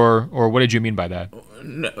 Or what did you mean by that?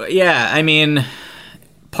 Yeah, I mean,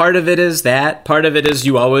 part of it is that. Part of it is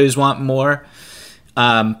you always want more.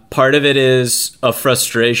 Part of it is a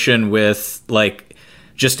frustration with,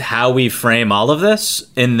 just how we frame all of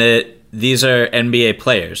this, in that these are NBA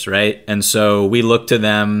players, right? And so we look to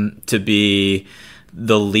them to be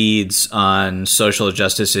the leads on social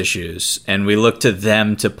justice issues, and we look to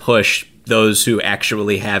them to push those who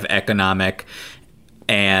actually have economic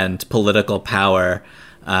and political power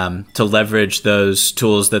to leverage those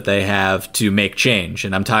tools that they have to make change.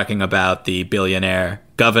 And I'm talking about the billionaire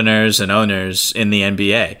governors and owners in the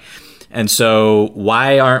NBA. And so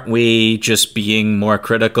why aren't we just being more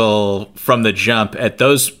critical from the jump at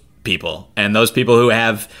those people, and those people who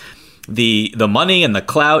have the money and the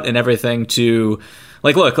clout and everything to,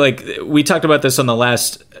 look, we talked about this on the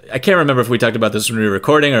last, I can't remember if we talked about this when we were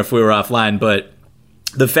recording or if we were offline, but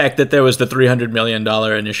the fact that there was the $300 million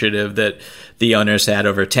initiative that the owners had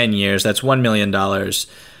over 10 years, that's $1 million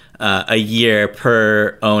a year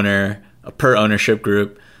per owner, per ownership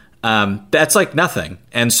group. That's nothing.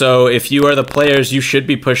 And so if you are the players, you should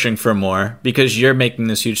be pushing for more, because you're making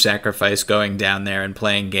this huge sacrifice going down there and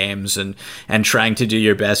playing games and trying to do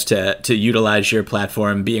your best to utilize your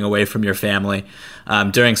platform, being away from your family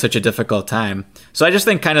during such a difficult time. So I just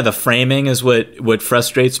think kind of the framing is what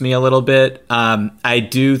frustrates me a little bit. I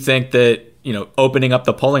do think that, opening up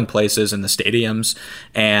the polling places in the stadiums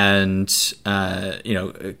and,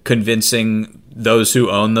 convincing those who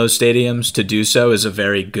own those stadiums to do so is a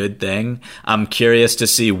very good thing. I'm curious to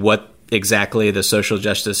see what exactly the social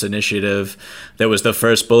justice initiative that was the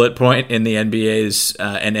first bullet point in the NBA's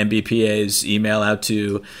and NBPA's email out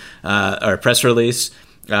to or press release.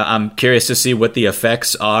 I'm curious to see what the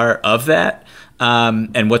effects are of that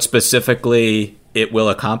and what specifically it will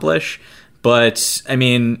accomplish. But I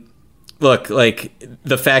mean, look,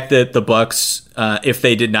 the fact that the Bucks, if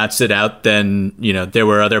they did not sit out, then, there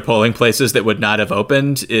were other polling places that would not have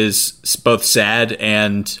opened, is both sad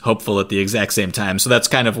and hopeful at the exact same time. So that's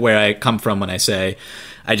kind of where I come from when I say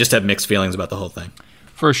I just have mixed feelings about the whole thing.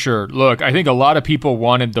 For sure. Look, I think a lot of people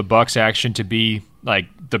wanted the Bucks action to be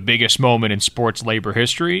the biggest moment in sports labor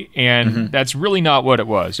history, and that's really not what it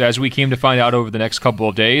was. As we came to find out over the next couple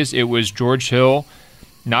of days, it was George Hill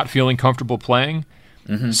not feeling comfortable playing,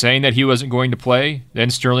 saying that he wasn't going to play, then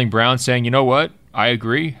Sterling Brown saying, you know what, I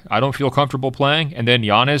agree, I don't feel comfortable playing, and then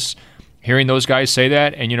Giannis hearing those guys say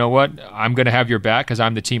that, and you know what, I'm going to have your back because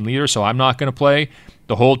I'm the team leader, so I'm not going to play.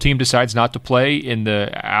 The whole team decides not to play in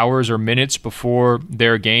the hours or minutes before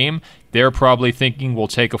their game. They're probably thinking we'll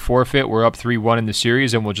take a forfeit. We're up 3-1 in the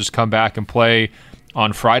series, and we'll just come back and play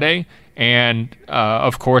on Friday. And,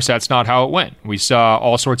 of course, that's not how it went. We saw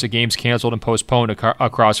all sorts of games canceled and postponed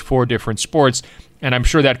across 4 different sports, and I'm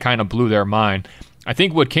sure that kind of blew their mind. I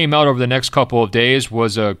think what came out over the next couple of days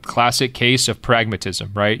was a classic case of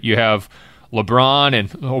pragmatism, right? You have LeBron and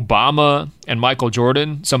Obama and Michael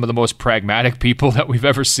Jordan, some of the most pragmatic people that we've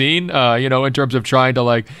ever seen, in terms of trying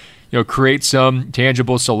to create some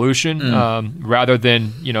tangible solution rather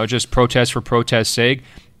than, just protest for protest's sake.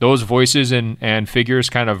 Those voices and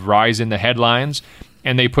figures kind of rise in the headlines,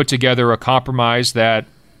 and they put together a compromise that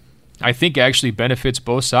I think actually benefits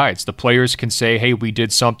both sides. The players can say, hey, we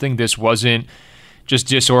did something. This wasn't just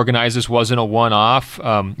disorganized. This wasn't a one-off.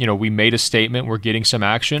 We made a statement. We're getting some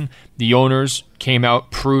action. The owners came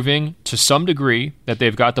out proving to some degree that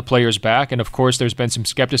they've got the players back. And, of course, there's been some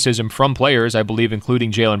skepticism from players, I believe,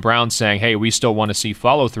 including Jaylen Brown, saying, hey, we still want to see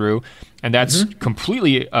follow-through. And that's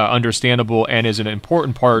completely understandable and is an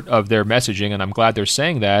important part of their messaging, and I'm glad they're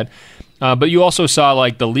saying that. But you also saw,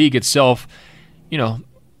 the league itself,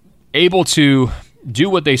 able to do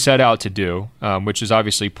what they set out to do, which is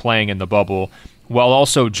obviously playing in the bubble, while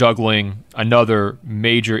also juggling another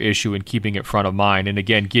major issue and keeping it front of mind, and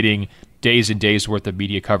again, getting days and days worth of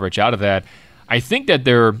media coverage out of that. I think that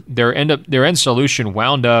their end solution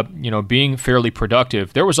wound up, being fairly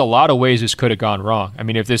productive. There was a lot of ways this could have gone wrong. I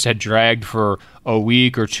mean, if this had dragged for a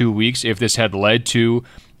week or 2 weeks, if this had led to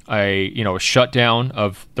a shutdown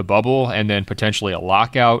of the bubble and then potentially a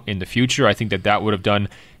lockout in the future, I think that would have done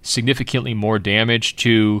significantly more damage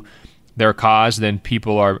to their cause than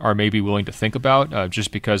people are maybe willing to think about,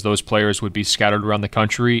 just because those players would be scattered around the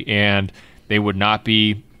country and they would not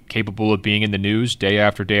be capable of being in the news day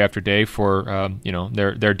after day after day for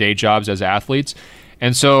their day jobs as athletes.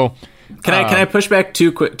 And so can I push back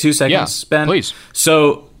 2 seconds, Ben? Please.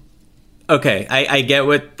 So okay, I get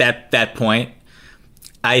what that point.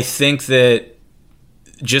 I think that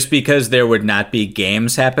just because there would not be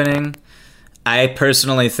games happening, I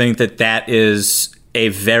personally think that is a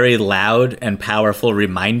very loud and powerful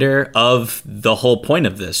reminder of the whole point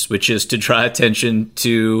of this, which is to draw attention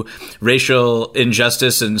to racial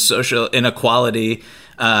injustice and social inequality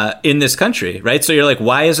in this country, right? So you're like,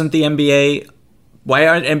 why aren't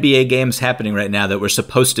NBA games happening right now that were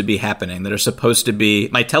supposed to be happening, that are supposed to be...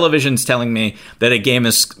 My television's telling me that a game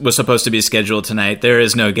was supposed to be scheduled tonight. There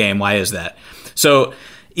is no game. Why is that? So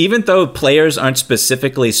even though players aren't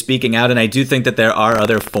specifically speaking out, and I do think that there are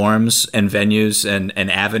other forms and venues and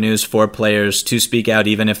avenues for players to speak out,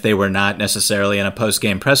 even if they were not necessarily in a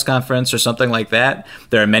post-game press conference or something like that,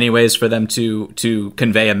 there are many ways for them to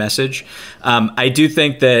convey a message. I do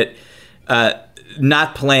think that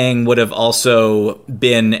not playing would have also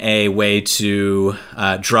been a way to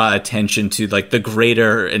draw attention to the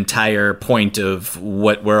greater entire point of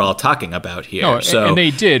what we're all talking about here. No, and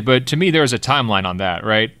they did, but to me, there's a timeline on that,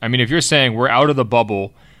 right? I mean, if you're saying we're out of the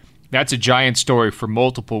bubble, that's a giant story for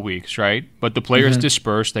multiple weeks, right? But the players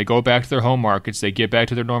disperse, they go back to their home markets, they get back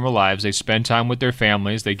to their normal lives, they spend time with their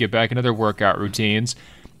families, they get back into their workout routines,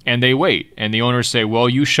 and they wait. And the owners say, well,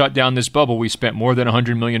 you shut down this bubble we spent more than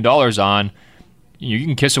 $100 million on. You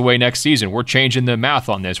can kiss away next season. We're changing the math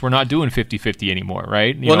on this. We're not doing 50-50 anymore,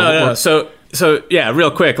 right? No. So yeah,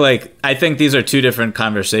 real quick, I think these are 2 different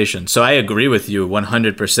conversations. So I agree with you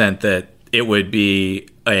 100% that it would be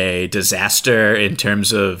a disaster in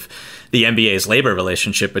terms of the NBA's labor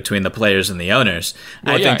relationship between the players and the owners.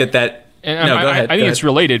 Well, I think that... And no, go ahead. I think it's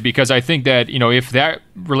related because I think that, if that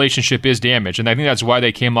relationship is damaged, and I think that's why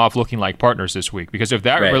they came off looking like partners this week, because if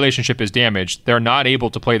that relationship is damaged, they're not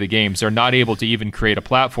able to play the games. They're not able to even create a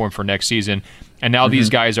platform for next season. And now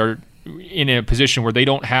these guys are in a position where they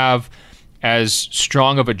don't have as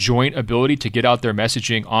strong of a joint ability to get out their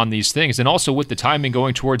messaging on these things. And also with the timing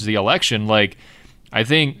going towards the election, I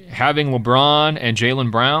think having LeBron and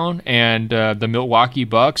Jaylen Brown and the Milwaukee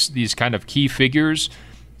Bucks, these kind of key figures,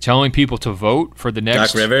 telling people to vote for the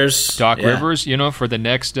next Doc Rivers, for the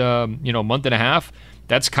next month and a half.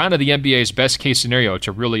 That's kind of the NBA's best case scenario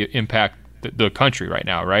to really impact the country right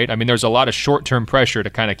now, right? I mean, there's a lot of short-term pressure to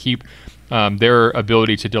kind of keep their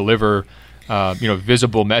ability to deliver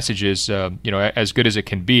visible messages as good as it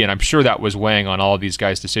can be, and I'm sure that was weighing on all of these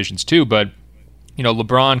guys' decisions too. But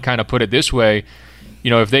LeBron kind of put it this way,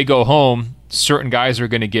 if they go home, certain guys are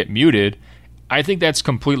going to get muted. I think that's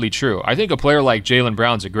completely true. I think a player like Jaylen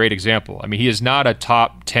Brown's a great example. I mean, he is not a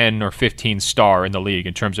top 10 or 15 star in the league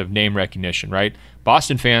in terms of name recognition, right?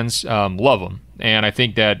 Boston fans love him. And I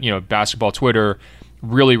think that, basketball Twitter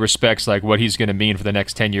really respects like what he's going to mean for the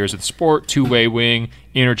next 10 years of the sport. Two-way wing,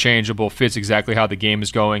 interchangeable, fits exactly how the game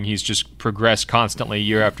is going. He's just progressed constantly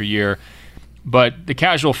year after year. But the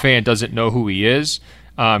casual fan doesn't know who he is.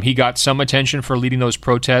 He got some attention for leading those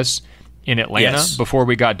protests in Atlanta before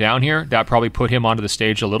we got down here. That probably put him onto the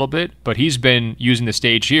stage a little bit, but he's been using the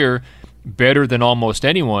stage here better than almost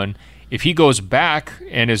anyone. If he goes back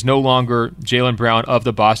and is no longer Jaylen Brown of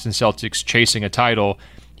the Boston Celtics chasing a title,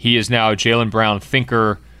 he is now Jaylen Brown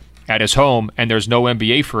thinker at his home, and there's no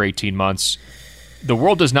NBA for 18 months. The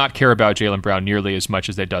world does not care about Jaylen Brown nearly as much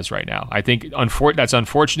as it does right now. I think that's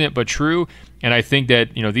unfortunate but true, and I think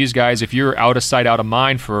that these guys, if you're out of sight, out of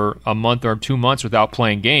mind for a month or 2 months without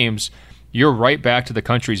playing games, you're right back to the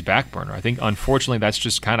country's back burner. I think, unfortunately, that's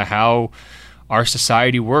just kind of how our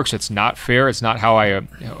society works. It's not fair. It's not how I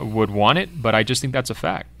would want it, but I just think that's a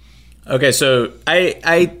fact. Okay, so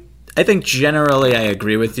I think generally I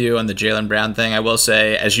agree with you on the Jaylen Brown thing. I will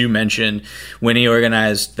say, as you mentioned, when he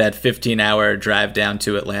organized that 15-hour drive down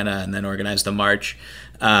to Atlanta and then organized the march,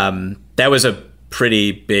 that was a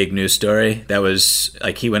pretty big news story. That was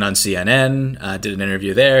like he went on CNN, did an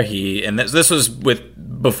interview there. This was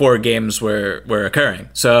before games were occurring.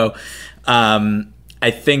 So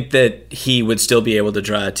I think that he would still be able to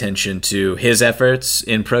draw attention to his efforts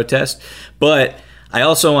in protest. But I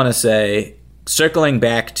also want to say, circling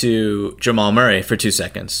back to Jamal Murray for 2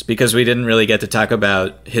 seconds, because we didn't really get to talk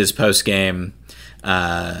about his post-game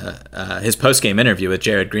interview with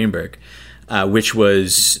Jared Greenberg, which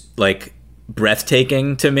was like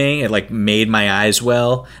breathtaking to me. It like made my eyes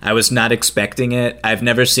well. I was not expecting it. I've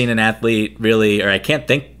never seen an athlete really, or I can't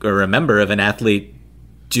think or remember of an athlete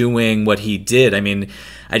doing what he did. I mean,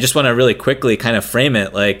 I just want to really quickly kind of frame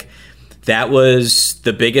it like that was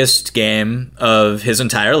the biggest game of his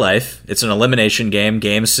entire life. It's an elimination game,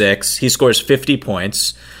 game 6. He scores 50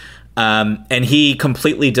 points, and he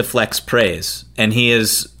completely deflects praise, and he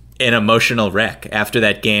is an emotional wreck after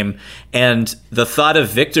that game. And the thought of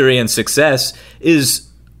victory and success is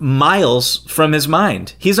miles from his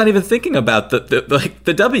mind. He's not even thinking about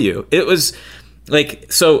the W. It was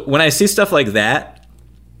like, so when I see stuff like that,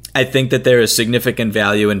 I think that there is significant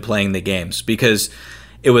value in playing the games, because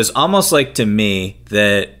it was almost like to me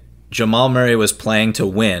that Jamal Murray was playing to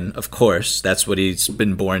win. Of course, that's what he's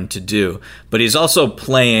been born to do. But he's also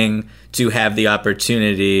playing to have the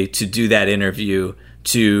opportunity to do that interview,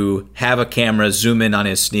 to have a camera zoom in on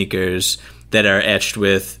his sneakers that are etched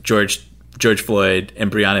with George Floyd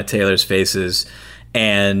and Breonna Taylor's faces,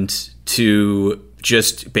 and to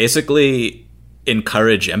just basically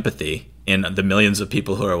encourage empathy in the millions of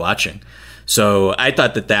people who are watching. So I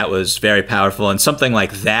thought that was very powerful, and something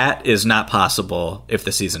like that is not possible if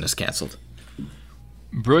the season is canceled.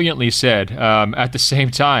 Brilliantly said. At the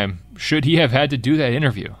same time, should he have had to do that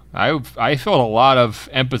interview? I felt a lot of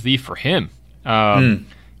empathy for him.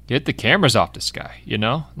 Get the cameras off this guy,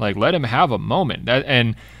 like let him have a moment.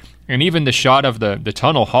 And even the shot of the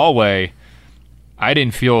tunnel hallway, I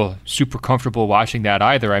didn't feel super comfortable watching that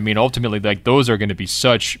either. I mean, ultimately, like those are going to be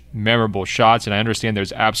such memorable shots, and I understand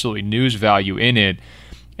there's absolutely news value in it.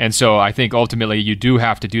 And so I think ultimately you do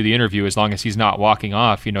have to do the interview as long as he's not walking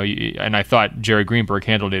off, and I thought Jerry Greenberg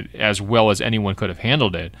handled it as well as anyone could have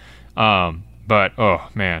handled it. But, oh,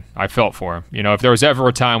 man, I felt for him. If there was ever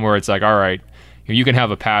a time where it's like, all right, you can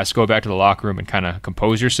have a pass, go back to the locker room and kind of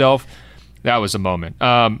compose yourself, that was a moment.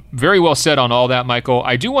 Very well said on all that, Michael.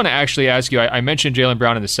 I do want to actually ask you, I mentioned Jaylen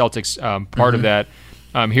Brown and the Celtics part of that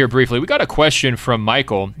here briefly. We got a question from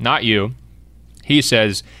Michael, not you. He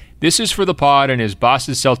says, this is for the pod and his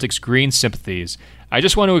Boston Celtics green sympathies. I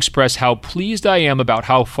just want to express how pleased I am about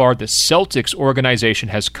how far the Celtics organization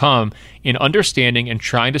has come in understanding and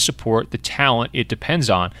trying to support the talent it depends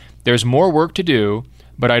on. There's more work to do,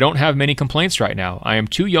 but I don't have many complaints right now. I am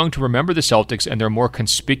too young to remember the Celtics and their more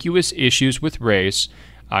conspicuous issues with race.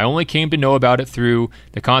 I only came to know about it through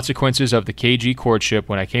the consequences of the KG courtship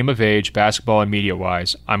when I came of age, basketball and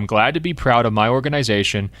media-wise. I'm glad to be proud of my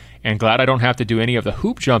organization and glad I don't have to do any of the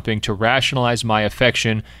hoop jumping to rationalize my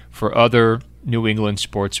affection for other New England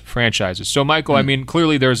sports franchises. So, Michael, I mean,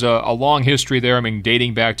 clearly there's a long history there. I mean,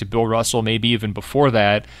 dating back to Bill Russell, maybe even before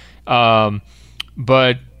that.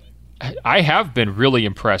 But I have been really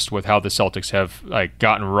impressed with how the Celtics have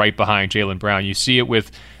gotten right behind Jaylen Brown. You see it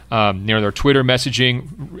with their Twitter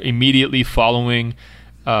messaging immediately following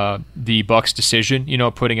the Bucks decision,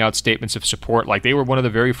 putting out statements of support. Like, they were one of the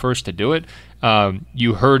very first to do it.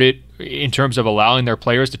 You heard it in terms of allowing their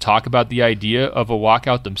players to talk about the idea of a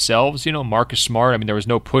walkout themselves. Marcus Smart, I mean, there was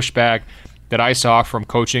no pushback that I saw from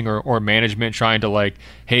coaching or management trying to, like,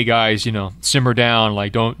 hey guys, simmer down,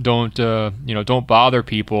 like don't bother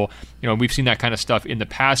people. We've seen that kind of stuff in the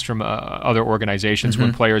past from other organizations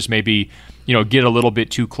when players maybe get a little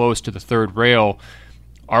bit too close to the third rail.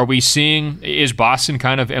 Is Boston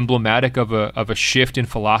kind of emblematic of a shift in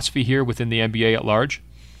philosophy here within the NBA at large?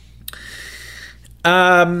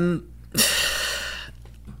 I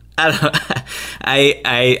don't know.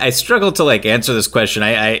 I struggle to answer this question.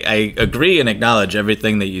 I agree and acknowledge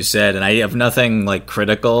everything that you said, and I have nothing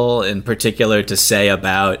critical in particular to say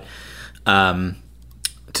about the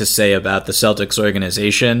Celtics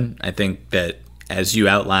organization. I think that, as you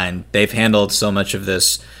outlined, they've handled so much of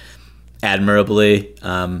this admirably.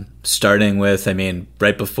 Starting with,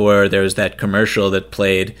 right before there was that commercial that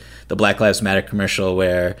played, the Black Lives Matter commercial,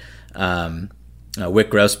 where Wyc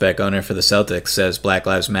Grousbeck, owner for the Celtics, says Black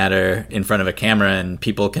Lives Matter in front of a camera, and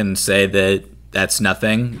people can say that that's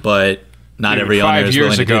nothing, but not every owner is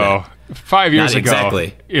willing to do that. 5 years ago.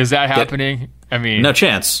 Exactly. Is that happening? No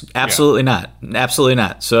chance. Absolutely not. Absolutely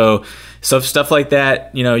not. So stuff like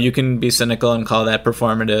that, you can be cynical and call that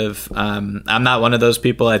performative. I'm not one of those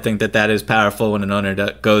people. I think that is powerful when an owner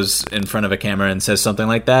goes in front of a camera and says something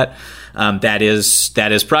like that. That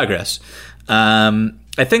is progress.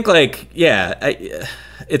 I think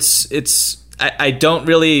I don't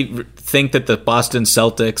really think that the Boston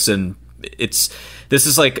Celtics, and this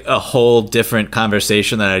is a whole different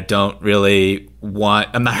conversation that I don't really want.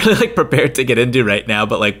 I'm not really prepared to get into right now,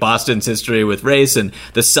 but Boston's history with race and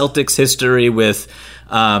the Celtics' history with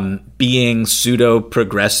being pseudo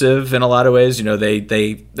progressive in a lot of ways.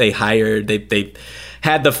 They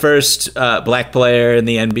had the first black player in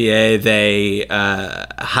the NBA. They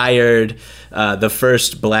hired the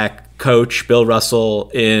first black coach, Bill Russell,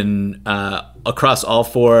 in across all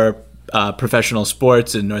four professional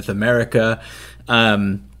sports in North America.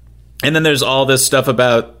 And then there's all this stuff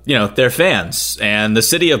about, their fans and the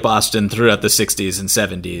city of Boston throughout the 60s and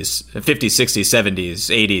 70s, 50s, 60s, 70s,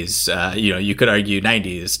 80s, you could argue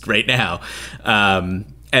 90s right now.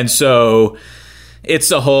 And so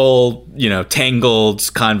it's a whole,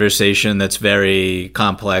 tangled conversation that's very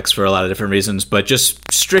complex for a lot of different reasons, but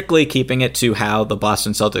just strictly keeping it to how the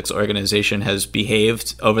Boston Celtics organization has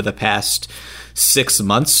behaved over the past 6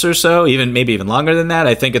 months or so, maybe even longer than that.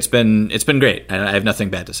 I think it's been great. I have nothing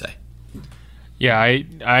bad to say. Yeah,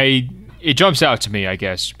 it jumps out to me, I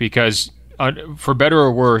guess, because for better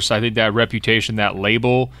or worse, I think that reputation, that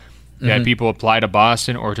label that people apply to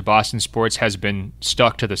Boston or to Boston sports has been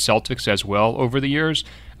stuck to the Celtics as well over the years.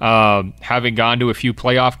 Having gone to a few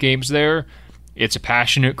playoff games there, it's a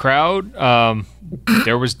passionate crowd.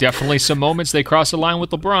 There was definitely some moments they crossed the line with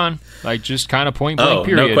LeBron, just kind of point blank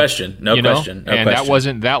period. No question. That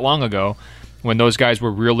wasn't that long ago when those guys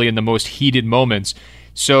were really in the most heated moments.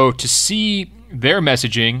 So to see their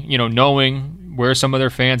messaging, knowing where some of their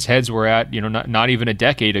fans' heads were at, not even a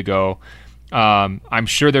decade ago, I'm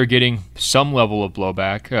sure they're getting some level of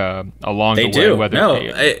blowback along the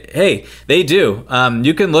way. They do.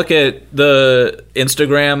 You can look at the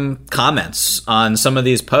Instagram comments on some of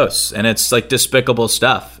these posts, and it's despicable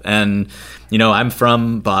stuff. And I'm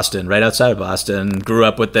from Boston, right outside of Boston, grew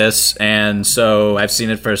up with this, and so I've seen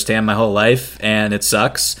it firsthand my whole life, and it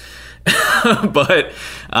sucks. But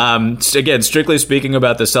again, strictly speaking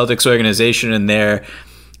about the Celtics organization and they're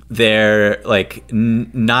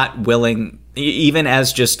not willing, even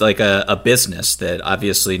as just a business that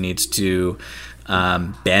obviously needs to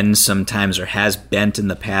bend sometimes or has bent in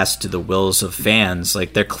the past to the wills of fans.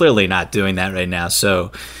 They're clearly not doing that right now.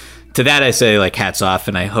 So to that I say hats off,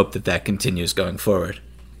 and I hope that continues going forward.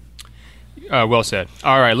 Well said.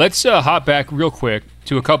 All right, let's hop back real quick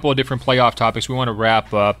to a couple of different playoff topics we want to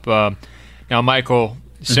wrap up. Now, Michael,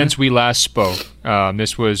 since we last spoke,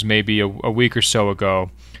 this was maybe a week or so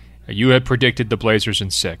ago, you had predicted the Blazers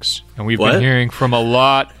in 6. And we've been hearing from a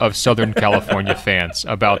lot of Southern California fans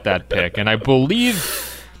about that pick. And I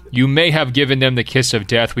believe you may have given them the kiss of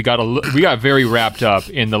death. We got very wrapped up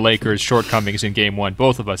in the Lakers' shortcomings in Game 1.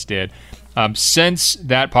 Both of us did. Since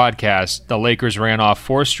that podcast, the Lakers ran off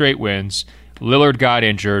 4 straight wins. Lillard got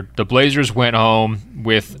injured. The Blazers went home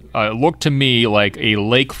with, looked to me like a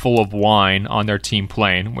lake full of wine on their team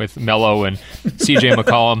plane, with Melo and CJ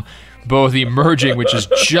McCollum both emerging with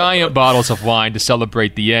just giant bottles of wine to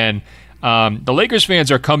celebrate the end. The Lakers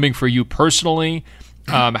fans are coming for you personally.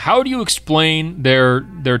 How do you explain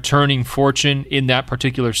their turning fortune in that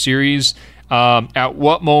particular series? At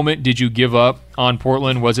what moment did you give up on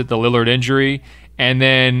Portland? Was it the Lillard injury? And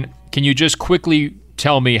then can you just quickly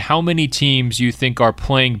tell me how many teams you think are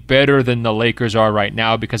playing better than the Lakers are right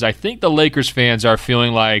now? Because I think the Lakers fans are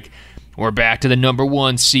feeling like we're back to the number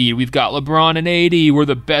 1 seed. We've got LeBron and AD. We're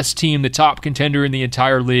the best team, the top contender in the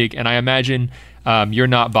entire league. And I imagine you're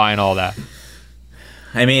not buying all that.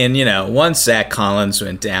 I mean, once Zach Collins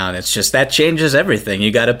went down, it's just that changes everything.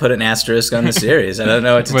 You got to put an asterisk on the series. I don't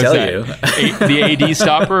know what to tell you. The AD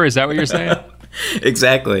stopper? Is that what you're saying?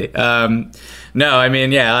 Exactly. No, I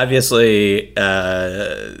mean, yeah, obviously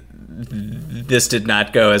this did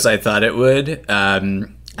not go as I thought it would.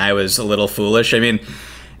 I was a little foolish. I mean,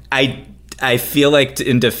 I feel like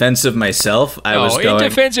in defense of myself, in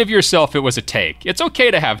defense of yourself, it was a take. It's okay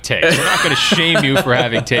to have takes. We're not going to shame you for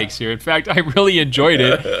having takes here. In fact, I really enjoyed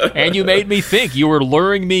it, and you made me think. You were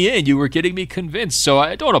luring me in. You were getting me convinced. So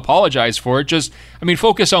I don't apologize for it. Just,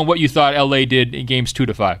 focus on what you thought LA did in games 2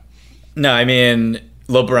 to 5. No, I mean,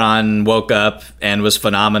 LeBron woke up and was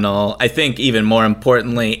phenomenal. I think even more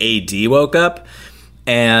importantly, AD woke up.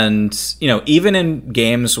 And, even in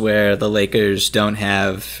games where the Lakers don't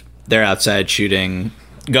have their outside shooting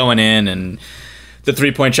going in and the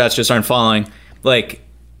 3-point shots just aren't falling, like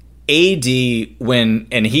AD,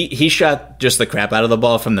 he shot just the crap out of the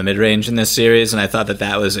ball from the mid-range in this series, and I thought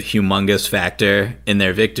that was a humongous factor in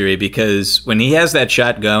their victory, because when he has that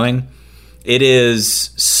shot going, it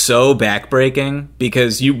is so backbreaking,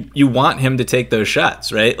 because you want him to take those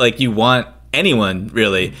shots, right? Like, you want anyone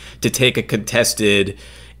really to take a contested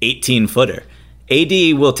 18-footer.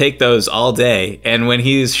 AD will take those all day, and when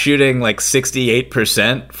he's shooting like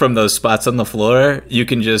 68% from those spots on the floor, you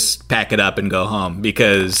can just pack it up and go home,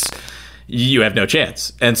 because you have no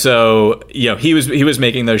chance. And so, he was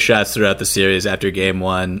making those shots throughout the series after game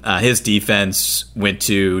 1. His defense went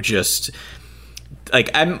to just...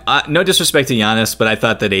 I'm no disrespect to Giannis, but I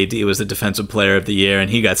thought that AD was the defensive player of the year, and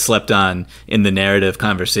he got slept on in the narrative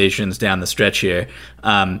conversations down the stretch here.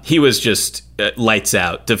 He was just lights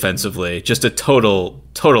out defensively, just a total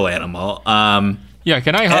animal. Yeah,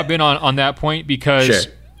 can I hop in on that point? Because,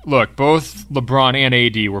 sure. Look, both LeBron and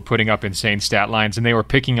AD were putting up insane stat lines, and they were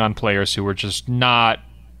picking on players who were just not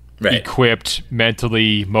equipped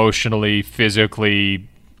mentally, emotionally, physically,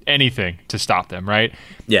 anything to stop them, right?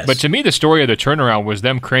 Yes. But to me, the story of the turnaround was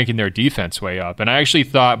them cranking their defense way up. And I actually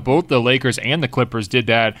thought both the Lakers and the Clippers did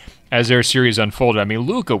that as their series unfolded. I mean,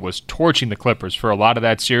 Luka was torching the Clippers for a lot of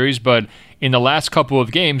that series, but in the last couple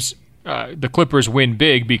of games, the Clippers win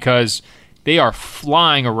big because they are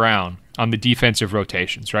flying around on the defensive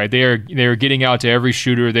rotations, right? They are getting out to every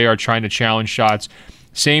shooter. They are trying to challenge shots.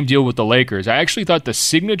 Same deal with the Lakers. I actually thought the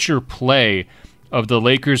signature play of the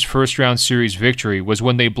Lakers' first-round series victory was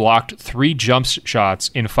when they blocked 3 jump shots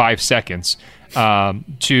in 5 seconds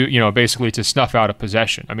to basically to snuff out a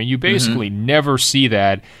possession. I mean, you basically never see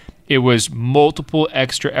that. It was multiple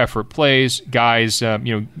extra effort plays, guys,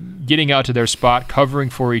 getting out to their spot, covering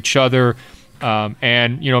for each other,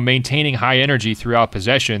 and maintaining high energy throughout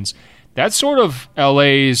possessions. That's sort of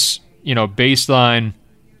LA's baseline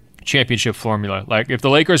championship formula. Like, if the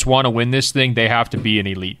Lakers want to win this thing, they have to be an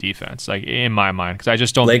elite defense, like, in my mind, because I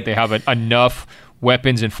just don't think they have enough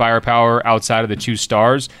weapons and firepower outside of the 2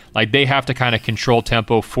 stars. Like, they have to kind of control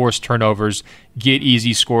tempo, force turnovers, get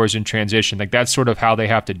easy scores in transition. Like, that's sort of how they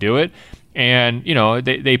have to do it. And,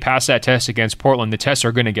 they pass that test against Portland. The tests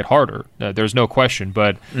are going to get harder. There's no question.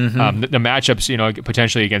 But the matchups,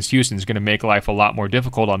 potentially against Houston is going to make life a lot more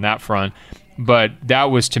difficult on that front. But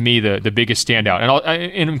that was, to me, the biggest standout.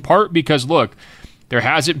 And in part because, look, there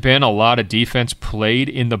hasn't been a lot of defense played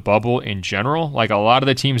in the bubble in general. Like, a lot of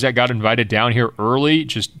the teams that got invited down here early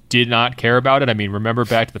just did not care about it. I mean, remember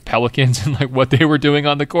back to the Pelicans and what they were doing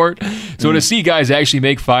on the court. So to see guys actually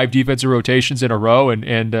make 5 defensive rotations in a row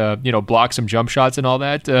and block some jump shots and all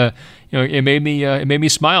that, it made me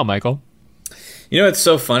smile, Michael. It's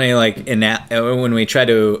so funny, like, when we try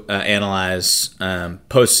to analyze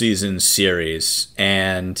postseason series,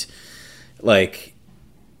 and, like,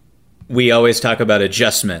 we always talk about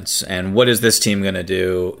adjustments and what is this team going to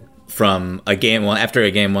do from a game one after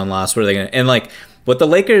a game 1 loss. What are they going to? And, like, what the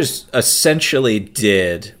Lakers essentially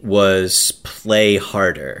did was play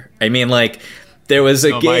harder. I mean, like, there was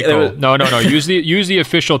a game. No. Use the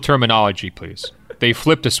official terminology, please. They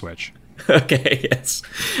flipped a switch. Okay, yes,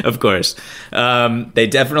 of course. They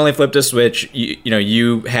definitely flipped a switch.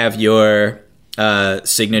 You have your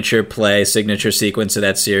signature play, signature sequence of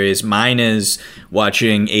that series. Mine is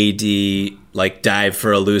watching AD dive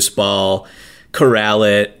for a loose ball, corral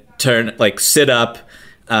it, turn, sit up,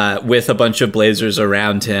 with a bunch of Blazers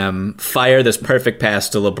around him, fire this perfect pass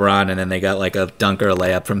to LeBron, and then they got like a dunk or a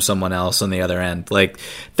layup from someone else on the other end. Like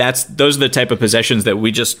those are the type of possessions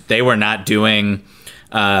that they were not doing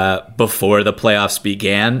before the playoffs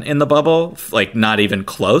began in the bubble, like not even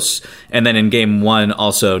close. And then in game one,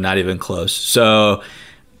 also not even close. So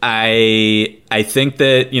I think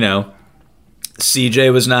that,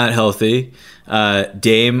 CJ was not healthy.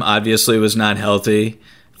 Dame obviously was not healthy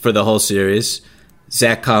for the whole series.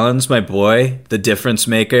 Zach Collins, my boy, the difference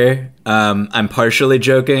maker. I'm partially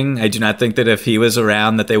joking. I do not think that if he was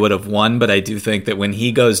around that they would have won, but I do think that when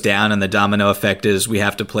he goes down and the domino effect is we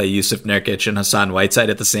have to play Yusuf Nurkic and Hassan Whiteside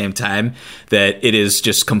at the same time, that it is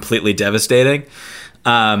just completely devastating. But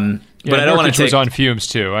I don't want to was on fumes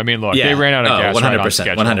too. I mean, look, they ran out of gas 100%, right on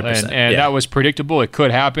schedule, 100%, and that was predictable. It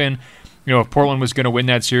could happen. If Portland was going to win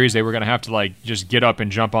that series, they were going to have to just get up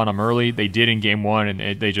and jump on them early. They did in game one,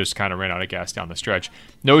 and they just kind of ran out of gas down the stretch.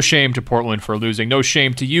 No shame to Portland for losing. No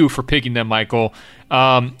shame to you for picking them, Michael.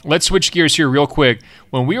 Let's switch gears here real quick.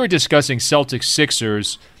 When we were discussing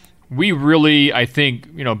Celtics-Sixers, we really, I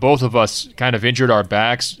think, both of us kind of injured our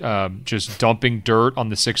backs just dumping dirt on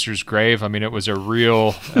the Sixers' grave. I mean, it was a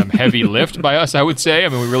real heavy lift by us, I would say. I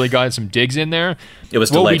mean, we really got some digs in there. It was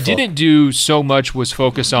delightful. What we didn't do so much was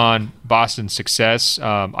focus on Boston's success.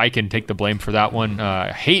 I can take the blame for that one.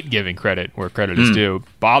 I hate giving credit where credit is due.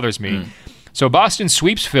 Bothers me. So Boston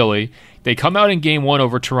sweeps Philly. They come out in game one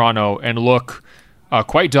over Toronto and look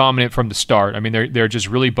quite dominant from the start. I mean, they're just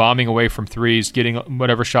really bombing away from threes, getting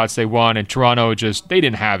whatever shots they want, and Toronto they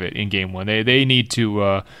didn't have it in game one. They need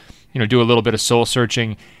to do a little bit of soul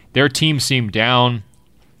searching. Their team seemed down.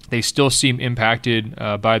 They still seem impacted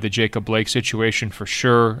by the Jacob Blake situation for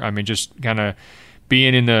sure. I mean, just kind of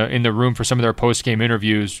being in the room for some of their post-game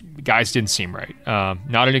interviews, guys didn't seem right.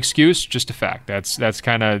 Not an excuse, just a fact. That's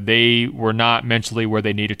kind of, they were not mentally where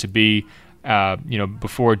they needed to be,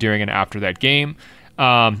 before, during, and after that game.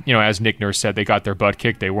 As Nick Nurse said, they got their butt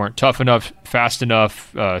kicked. They weren't tough enough, fast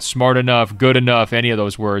enough, smart enough, good enough, any of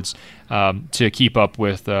those words, to keep up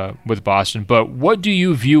with Boston. But what do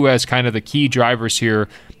you view as kind of the key drivers here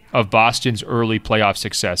of Boston's early playoff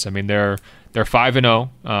success? I mean, they're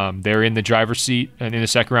 5-0. They're in the driver's seat and in the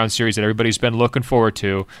second round series that everybody's been looking forward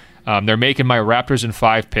to. They're making my Raptors in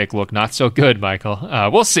 5 pick look not so good, Michael.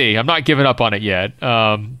 We'll see. I'm not giving up on it yet.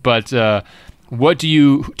 But to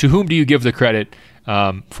whom do you give the credit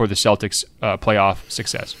for the Celtics' playoff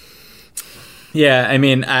success? Yeah, I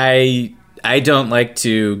mean, I don't like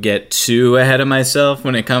to get too ahead of myself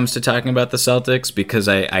when it comes to talking about the Celtics because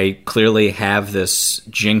I clearly have this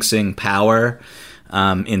jinxing power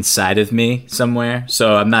inside of me somewhere.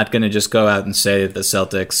 So I'm not going to just go out and say that the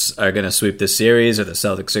Celtics are going to sweep this series or the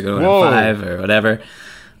Celtics are going to win 5 or whatever.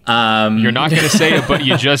 You're not going to say it, but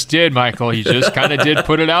you just did, Michael. You just kind of did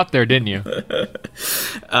put it out there, didn't you?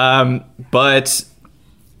 But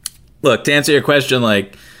look, to answer your question,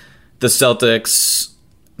 like the Celtics,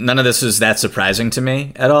 none of this is that surprising to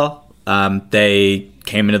me at all. They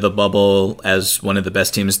came into the bubble as one of the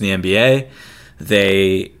best teams in the NBA.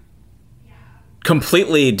 They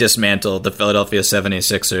completely dismantled the Philadelphia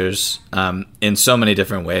 76ers in so many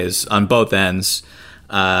different ways on both ends.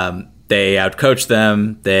 They outcoached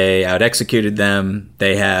them. They out-executed them.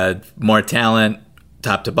 They had more talent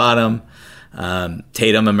top to bottom.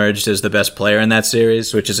 Tatum emerged as the best player in that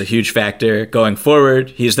series, which is a huge factor. Going forward,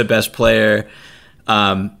 he's the best player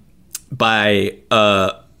by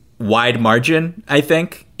a wide margin, I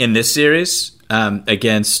think, in this series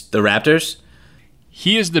against the Raptors.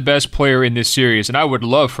 He is the best player in this series, and I would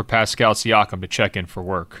love for Pascal Siakam to check in for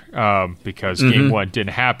work because Game 1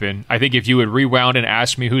 didn't happen. I think if you had rewound and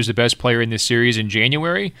asked me who's the best player in this series in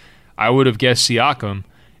January, I would have guessed Siakam,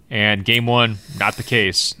 and Game 1, not the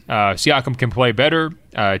case. Siakam can play better.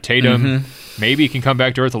 Tatum maybe can come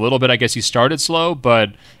back to earth a little bit. I guess he started slow,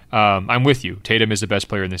 but I'm with you. Tatum is the best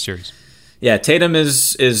player in this series. Yeah, Tatum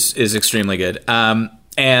is extremely good.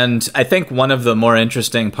 And I think one of the more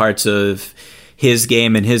interesting parts of his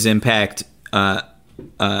game and his impact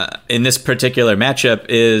in this particular matchup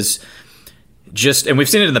is just, and we've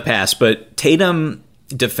seen it in the past, but Tatum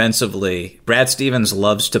defensively, Brad Stevens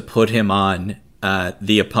loves to put him on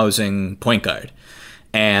the opposing point guard.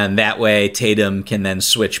 And that way Tatum can then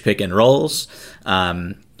switch pick and rolls.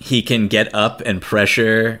 He can get up and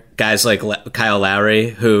pressure guys like Kyle Lowry,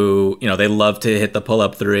 who, they love to hit the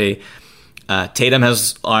pull-up three. Tatum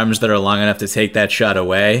has arms that are long enough to take that shot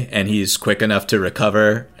away, and he's quick enough to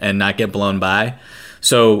recover and not get blown by.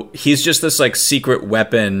 So he's just this secret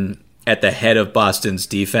weapon at the head of Boston's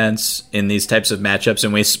defense in these types of matchups.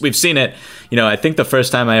 And we've seen it, I think the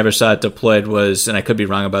first time I ever saw it deployed was, and I could be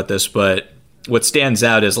wrong about this, but what stands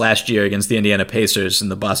out is last year against the Indiana Pacers,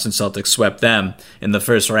 and the Boston Celtics swept them in the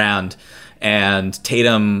first round. And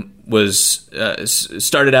Tatum was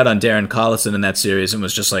started out on Darren Collison in that series and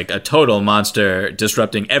was just like a total monster,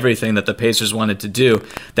 disrupting everything that the Pacers wanted to do.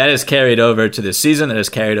 That has carried over to this season. That has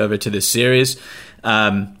carried over to this series.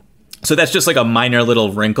 So that's just like a minor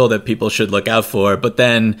little wrinkle that people should look out for. But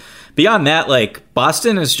then beyond that, like,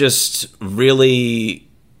 Boston is just really,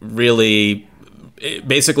 really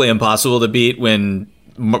basically impossible to beat when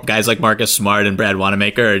guys like Marcus Smart and Brad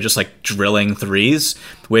Wanamaker are just like drilling threes,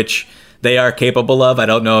 which they are capable of. I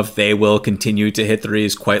don't know if they will continue to hit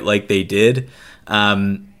threes quite like they did.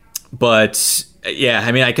 But yeah,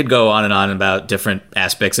 I mean, I could go on and on about different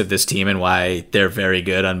aspects of this team and why they're very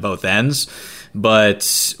good on both ends.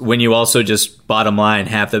 But when you also just, bottom line,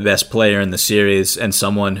 have the best player in the series and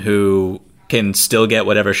someone who can still get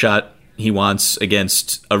whatever shot he wants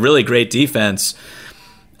against a really great defense,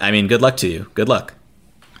 I mean, good luck to you. Good luck.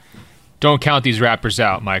 Don't count these Raptors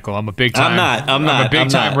out, Michael. I'm a big time. I'm not a big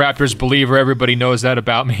time Raptors believer. Everybody knows that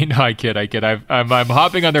about me. No, I kid. I'm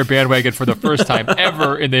hopping on their bandwagon for the first time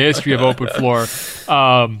ever in the history of Open Floor.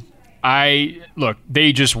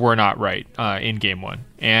 They just were not right in Game 1,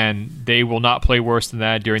 and they will not play worse than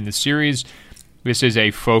that during the series. This is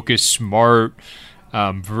a focused, smart,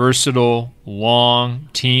 versatile, long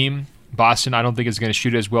team. Boston, I don't think is going to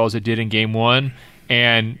shoot as well as it did in Game 1.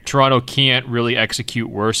 And Toronto can't really execute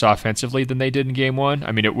worse offensively than they did in Game 1.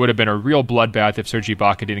 I mean, it would have been a real bloodbath if Serge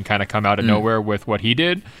Ibaka didn't kind of come out of nowhere with what he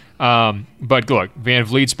did. But look, Van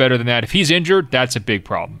Vliet's better than that. If he's injured, that's a big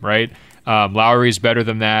problem, right? Lowry's better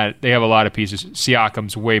than that. They have a lot of pieces.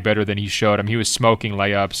 Siakam's way better than he showed. I mean, he was smoking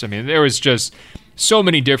layups. I mean, there was just so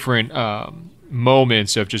many different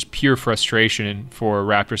moments of just pure frustration for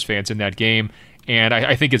Raptors fans in that game. And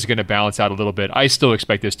I think it's going to balance out a little bit. I still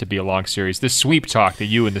expect this to be a long series. This sweep talk that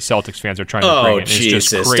you and the Celtics fans are trying to bring in is just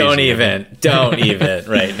crazy. Don't even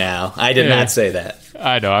right now. I did not say that.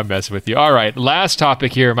 I know, I'm messing with you. All right, last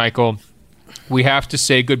topic here, Michael. We have to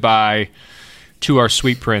say goodbye to our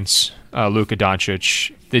sweet prince, Luka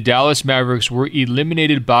Doncic. The Dallas Mavericks were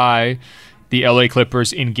eliminated by the LA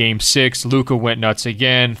Clippers in Game 6. Luka went nuts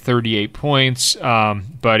again, 38 points,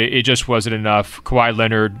 but it just wasn't enough. Kawhi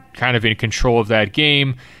Leonard kind of in control of that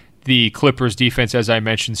game. The Clippers defense, as I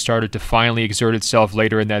mentioned, started to finally exert itself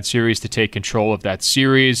later in that series to take control of that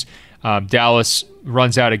series. Dallas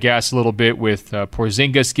runs out of gas a little bit with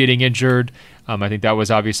Porzingis getting injured. I think that was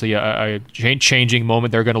obviously a changing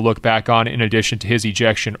moment they're going to look back on, in addition to his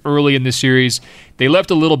ejection early in the series. They left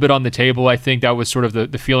a little bit on the table. I think that was sort of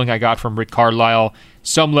the feeling I got from Rick Carlisle.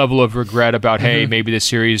 Some level of regret about, hey, maybe this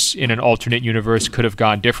series in an alternate universe could have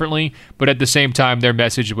gone differently. But at the same time, their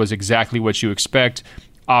message was exactly what you expect.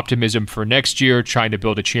 Optimism for next year, trying to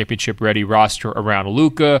build a championship-ready roster around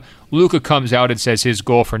Luka. Luka comes out and says his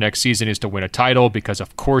goal for next season is to win a title, because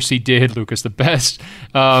of course he did. Luka's the best.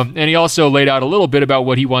 And he also laid out a little bit about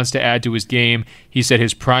what he wants to add to his game. He said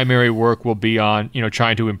his primary work will be on,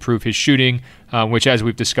 trying to improve his shooting, which, as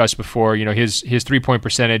we've discussed before, his three-point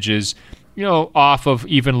percentage is, off of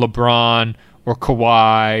even LeBron or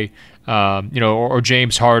Kawhi, or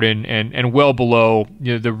James Harden, and well below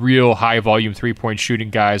the real high volume 3-point shooting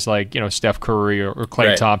guys like Steph Curry or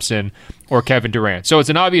Klay Thompson or Kevin Durant. So it's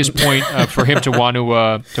an obvious point for him to want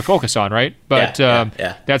to focus on, right? But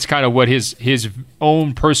that's kind of what his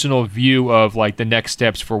own personal view of like the next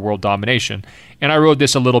steps for world domination. And I wrote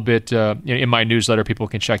this a little bit in my newsletter. People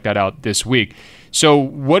can check that out this week. So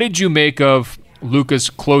what did you make of Luka's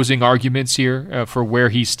closing arguments here for where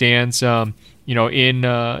he stands? In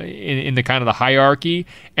the kind of the hierarchy,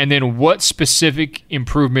 and then what specific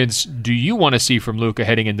improvements do you want to see from Luka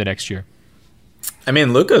heading into next year? I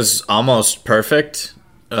mean, Luka's almost perfect,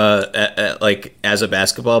 like as a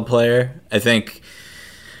basketball player. I think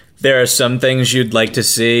there are some things you'd like to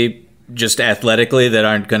see just athletically that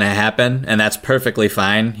aren't going to happen, and that's perfectly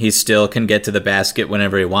fine. He still can get to the basket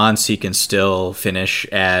whenever he wants. He can still finish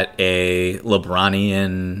at a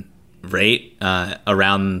LeBronian rate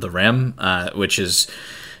around the rim, which is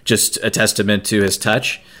just a testament to his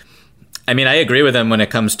touch. I mean, I agree with him when it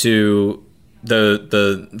comes to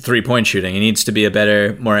the 3-point shooting. He needs to be a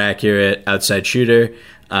better, more accurate outside shooter.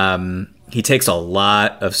 He takes a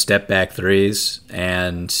lot of step-back threes,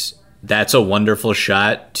 and that's a wonderful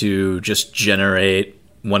shot to just generate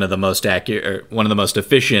one of the most accurate, or one of the most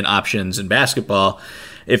efficient options in basketball.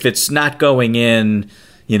 If it's not going in,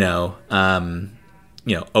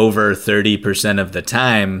 over 30% of the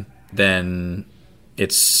time, then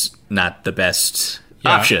it's not the best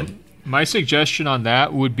option. My suggestion on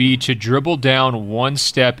that would be to dribble down one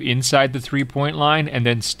step inside the three-point line and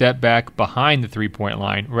then step back behind the three-point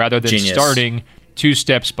line rather than starting 2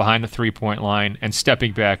 steps behind the three-point line and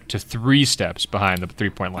stepping back to 3 steps behind the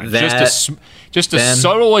three-point line. Just a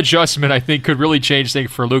subtle adjustment, I think, could really change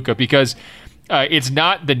things for Luka, because it's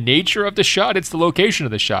not the nature of the shot, it's the location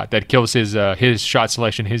of the shot that kills his shot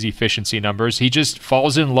selection, his efficiency numbers. He just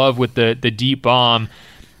falls in love with the deep bomb,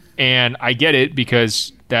 and I get it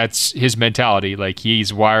because that's his mentality. Like,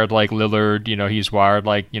 he's wired like Lillard, he's wired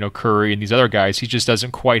like, Curry and these other guys. He just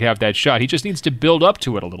doesn't quite have that shot. He just needs to build up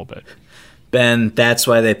to it a little bit. Ben, that's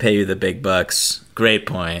why they pay you the big bucks. Great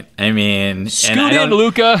point. I mean, scoot in,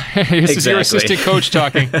 Luka. This is your assistant coach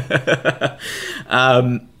talking.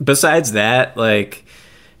 Besides that,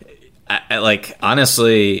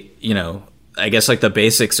 honestly, I guess the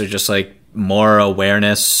basics are just more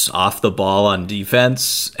awareness off the ball on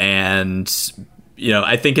defense, and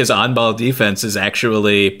I think his on-ball defense is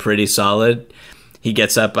actually pretty solid. He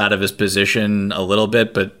gets up out of his position a little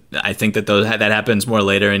bit, but I think that that happens more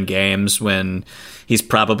later in games when he's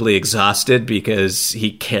probably exhausted because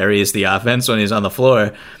he carries the offense when he's on the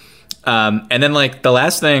floor. And then the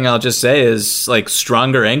last thing I'll just say is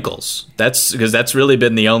stronger ankles. That's because that's really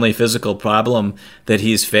been the only physical problem that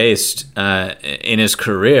he's faced in his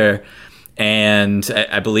career. And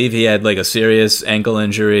I believe he had a serious ankle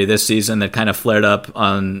injury this season that kind of flared up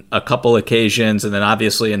on a couple occasions. And then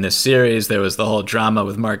obviously in this series, there was the whole drama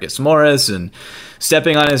with Marcus Morris and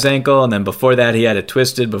stepping on his ankle. And then before that, he had it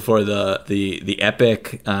twisted before the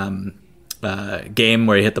epic game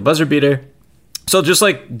where he hit the buzzer beater. So just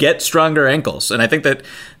get stronger ankles. And I think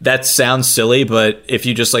that sounds silly, but if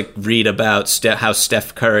you just read about how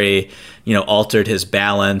Steph Curry, altered his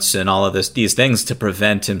balance and all of these things to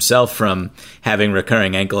prevent himself from having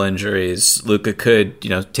recurring ankle injuries, Luka could,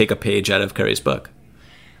 take a page out of Curry's book.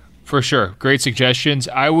 For sure. Great suggestions.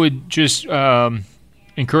 I would just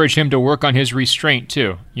encourage him to work on his restraint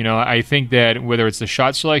too. I think that whether it's the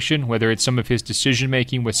shot selection, whether it's some of his decision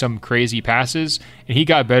making with some crazy passes, and he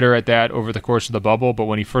got better at that over the course of the bubble, but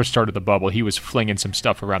when he first started the bubble, he was flinging some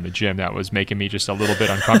stuff around the gym that was making me just a little bit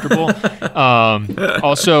uncomfortable.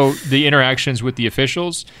 Also, the interactions with the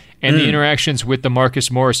officials and the interactions with the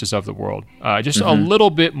Marcus Morrises of the world. Just a little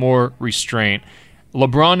bit more restraint.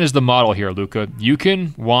 LeBron is the model here, Luka. You can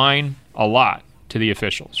whine a lot to the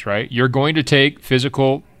officials, right? You're going to take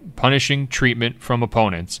physical punishing treatment from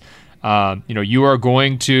opponents. You are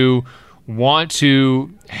going to want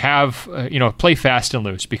to have, play fast and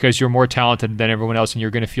loose because you're more talented than everyone else and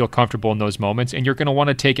you're going to feel comfortable in those moments. And you're going to want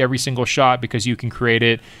to take every single shot because you can create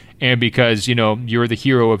it and because, you're the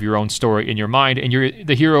hero of your own story in your mind and you're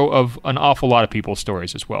the hero of an awful lot of people's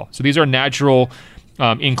stories as well. So these are natural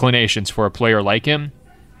inclinations for a player like him.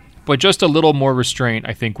 But just a little more restraint,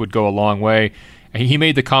 I think, would go a long way. He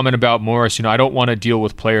made the comment about Morris, I don't want to deal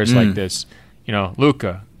with players like this.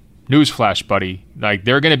 Luka, newsflash, buddy.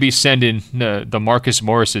 They're going to be sending the Marcus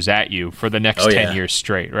Morrises at you for the next 10 years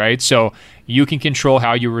straight, right? So you can control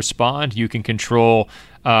how you respond. You can control,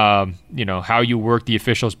 how you work the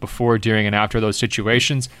officials before, during, and after those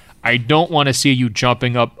situations. I don't want to see you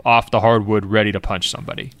jumping up off the hardwood ready to punch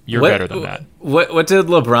somebody. You're better than that. What did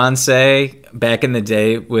LeBron say back in the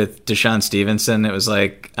day with Deshaun Stevenson? It was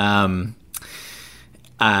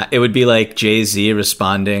it would be like Jay-Z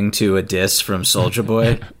responding to a diss from Soulja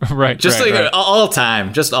Boy. Right. Just right. all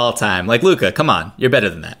time. Just all time. Luka, come on. You're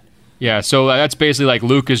better than that. Yeah, so that's basically like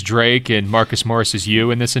Luke is Drake and Marcus Morris is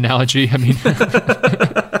you in this analogy. I mean,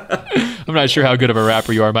 I'm not sure how good of a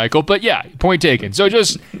rapper you are, Michael, but yeah, point taken. So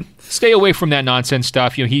just stay away from that nonsense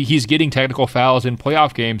stuff. He's getting technical fouls in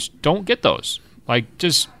playoff games. Don't get those.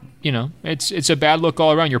 It's a bad look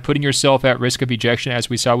all around. You're putting yourself at risk of ejection, as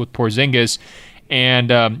we saw with Porzingis. And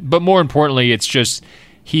but more importantly, it's just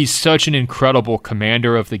he's such an incredible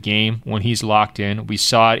commander of the game when he's locked in. We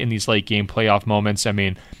saw it in these late game playoff moments. I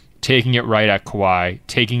mean, taking it right at Kawhi,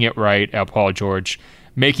 taking it right at Paul George,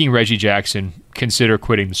 making Reggie Jackson consider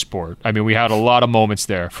quitting the sport. I mean, we had a lot of moments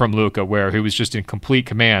there from Luka where he was just in complete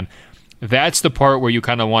command. That's the part where you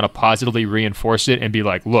kind of want to positively reinforce it and be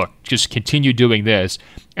like, look, just continue doing this.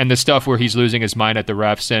 And the stuff where he's losing his mind at the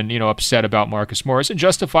refs and, upset about Marcus Morris, and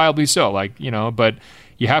justifiably so, but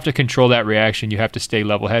you have to control that reaction. You have to stay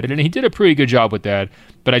level-headed. And he did a pretty good job with that.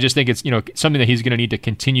 But I just think it's, something that he's going to need to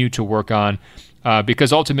continue to work on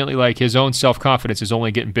because ultimately, his own self-confidence is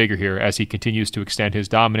only getting bigger here as he continues to extend his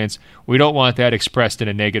dominance. We don't want that expressed in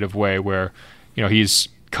a negative way where, he's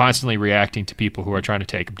constantly reacting to people who are trying to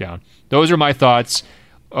take him down. Those are my thoughts.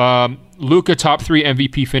 Luka, top 3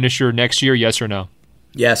 MVP finisher next year, yes or no?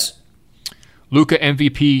 Yes. Luka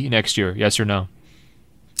MVP next year, yes or no?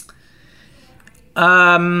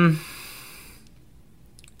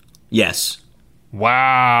 Yes.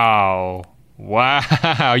 Wow.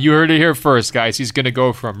 You heard it here first, guys. He's going to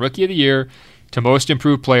go from Rookie of the Year to Most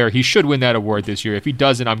Improved Player. He should win that award this year. If he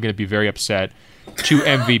doesn't, I'm going to be very upset. To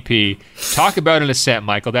MVP. Talk about an ascent,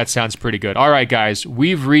 Michael. That sounds pretty good. All right, guys.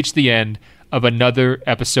 We've reached the end of another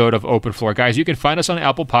episode of Open Floor. Guys, you can find us on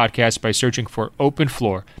Apple Podcasts by searching for Open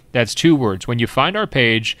Floor. That's 2 words. When you find our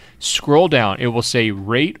page, scroll down. It will say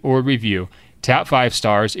rate or review. Tap 5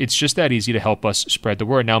 stars. It's just that easy to help us spread the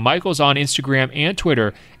word. Now, Michael's on Instagram and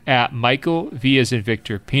Twitter at Michael V as in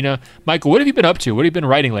Victor Pina. Michael, what have you been up to? What have you been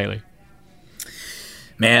writing lately?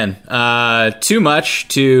 Man, too much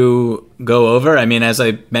to go over. I mean, as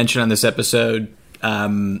I mentioned on this episode,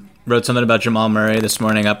 wrote something about Jamal Murray this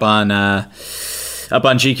morning up on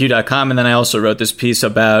GQ.com, and then I also wrote this piece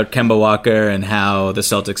about Kemba Walker and how the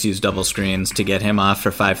Celtics use double screens to get him off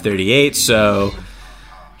for 538. So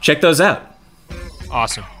check those out.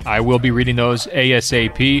 Awesome. I will be reading those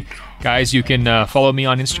ASAP. Guys, you can follow me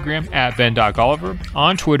on Instagram at Ben.Golliver,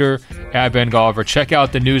 on Twitter at Ben Golliver. Check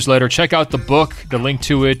out the newsletter. Check out the book. The link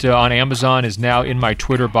to it on Amazon is now in my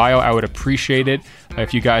Twitter bio. I would appreciate it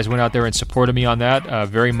if you guys went out there and supported me on that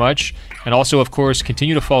very much. And also, of course,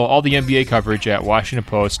 continue to follow all the NBA coverage at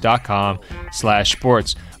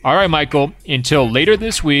WashingtonPost.com/sports. All right, Michael, until later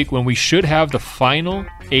this week when we should have the final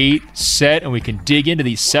 8 set and we can dig into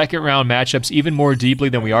these second round matchups even more deeply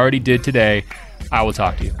than we already did today, I will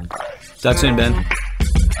talk to you. Talk soon, Ben.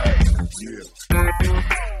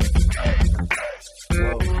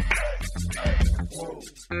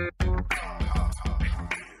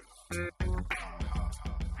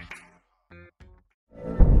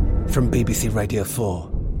 From BBC Radio 4,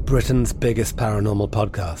 Britain's biggest paranormal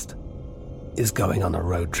podcast is going on a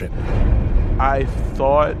road trip. I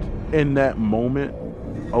thought in that moment,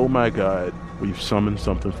 oh my God, we've summoned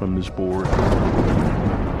something from this board.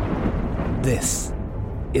 This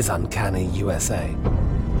is Uncanny USA.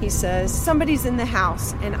 He says, somebody's in the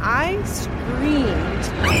house, and I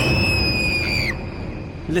screamed.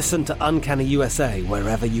 Listen to Uncanny USA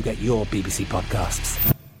wherever you get your BBC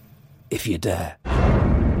podcasts, if you dare.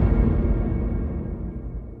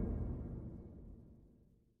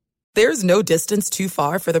 There's no distance too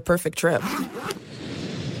far for the perfect trip.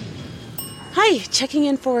 Hi, checking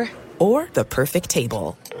in for... Or the perfect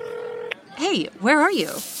table. Hey, where are you?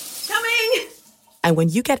 Coming! And when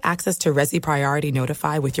you get access to Resi Priority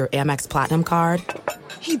Notify with your Amex Platinum card...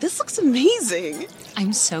 Hey, this looks amazing.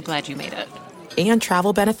 I'm so glad you made it. And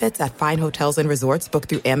travel benefits at fine hotels and resorts booked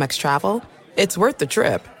through Amex Travel, it's worth the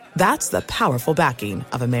trip. That's the powerful backing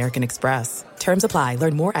of American Express. Terms apply.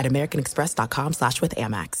 Learn more at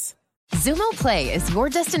americanexpress.com/withAmex. Xumo Play is your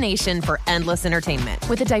destination for endless entertainment.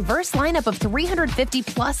 With a diverse lineup of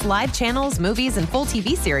 350-plus live channels, movies, and full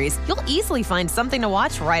TV series, you'll easily find something to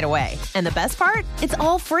watch right away. And the best part? It's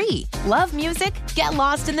all free. Love music? Get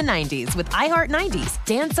lost in the 90s with iHeart 90s,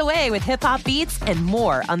 dance away with hip-hop beats, and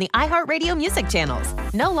more on the iHeartRadio music channels.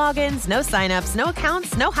 No logins, no signups, no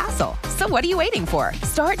accounts, no hassle. So what are you waiting for?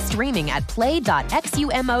 Start streaming at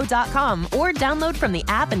play.xumo.com or download from the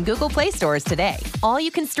app and Google Play stores today. All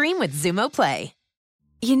you can stream with Xumo Play.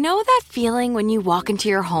 You know that feeling when you walk into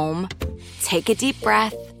your home, take a deep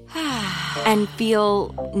breath, and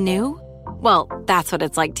feel new? Well, that's what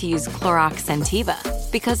it's like to use Clorox Scentiva.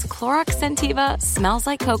 Because Clorox Scentiva smells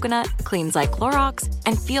like coconut, cleans like Clorox,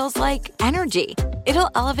 and feels like energy. It'll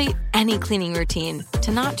elevate any cleaning routine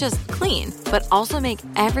to not just clean, but also make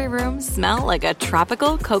every room smell like a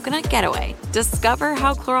tropical coconut getaway. Discover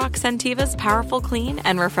how Clorox Scentiva's powerful clean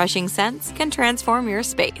and refreshing scents can transform your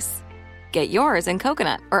space. Get yours in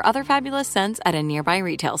coconut or other fabulous scents at a nearby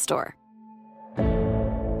retail store.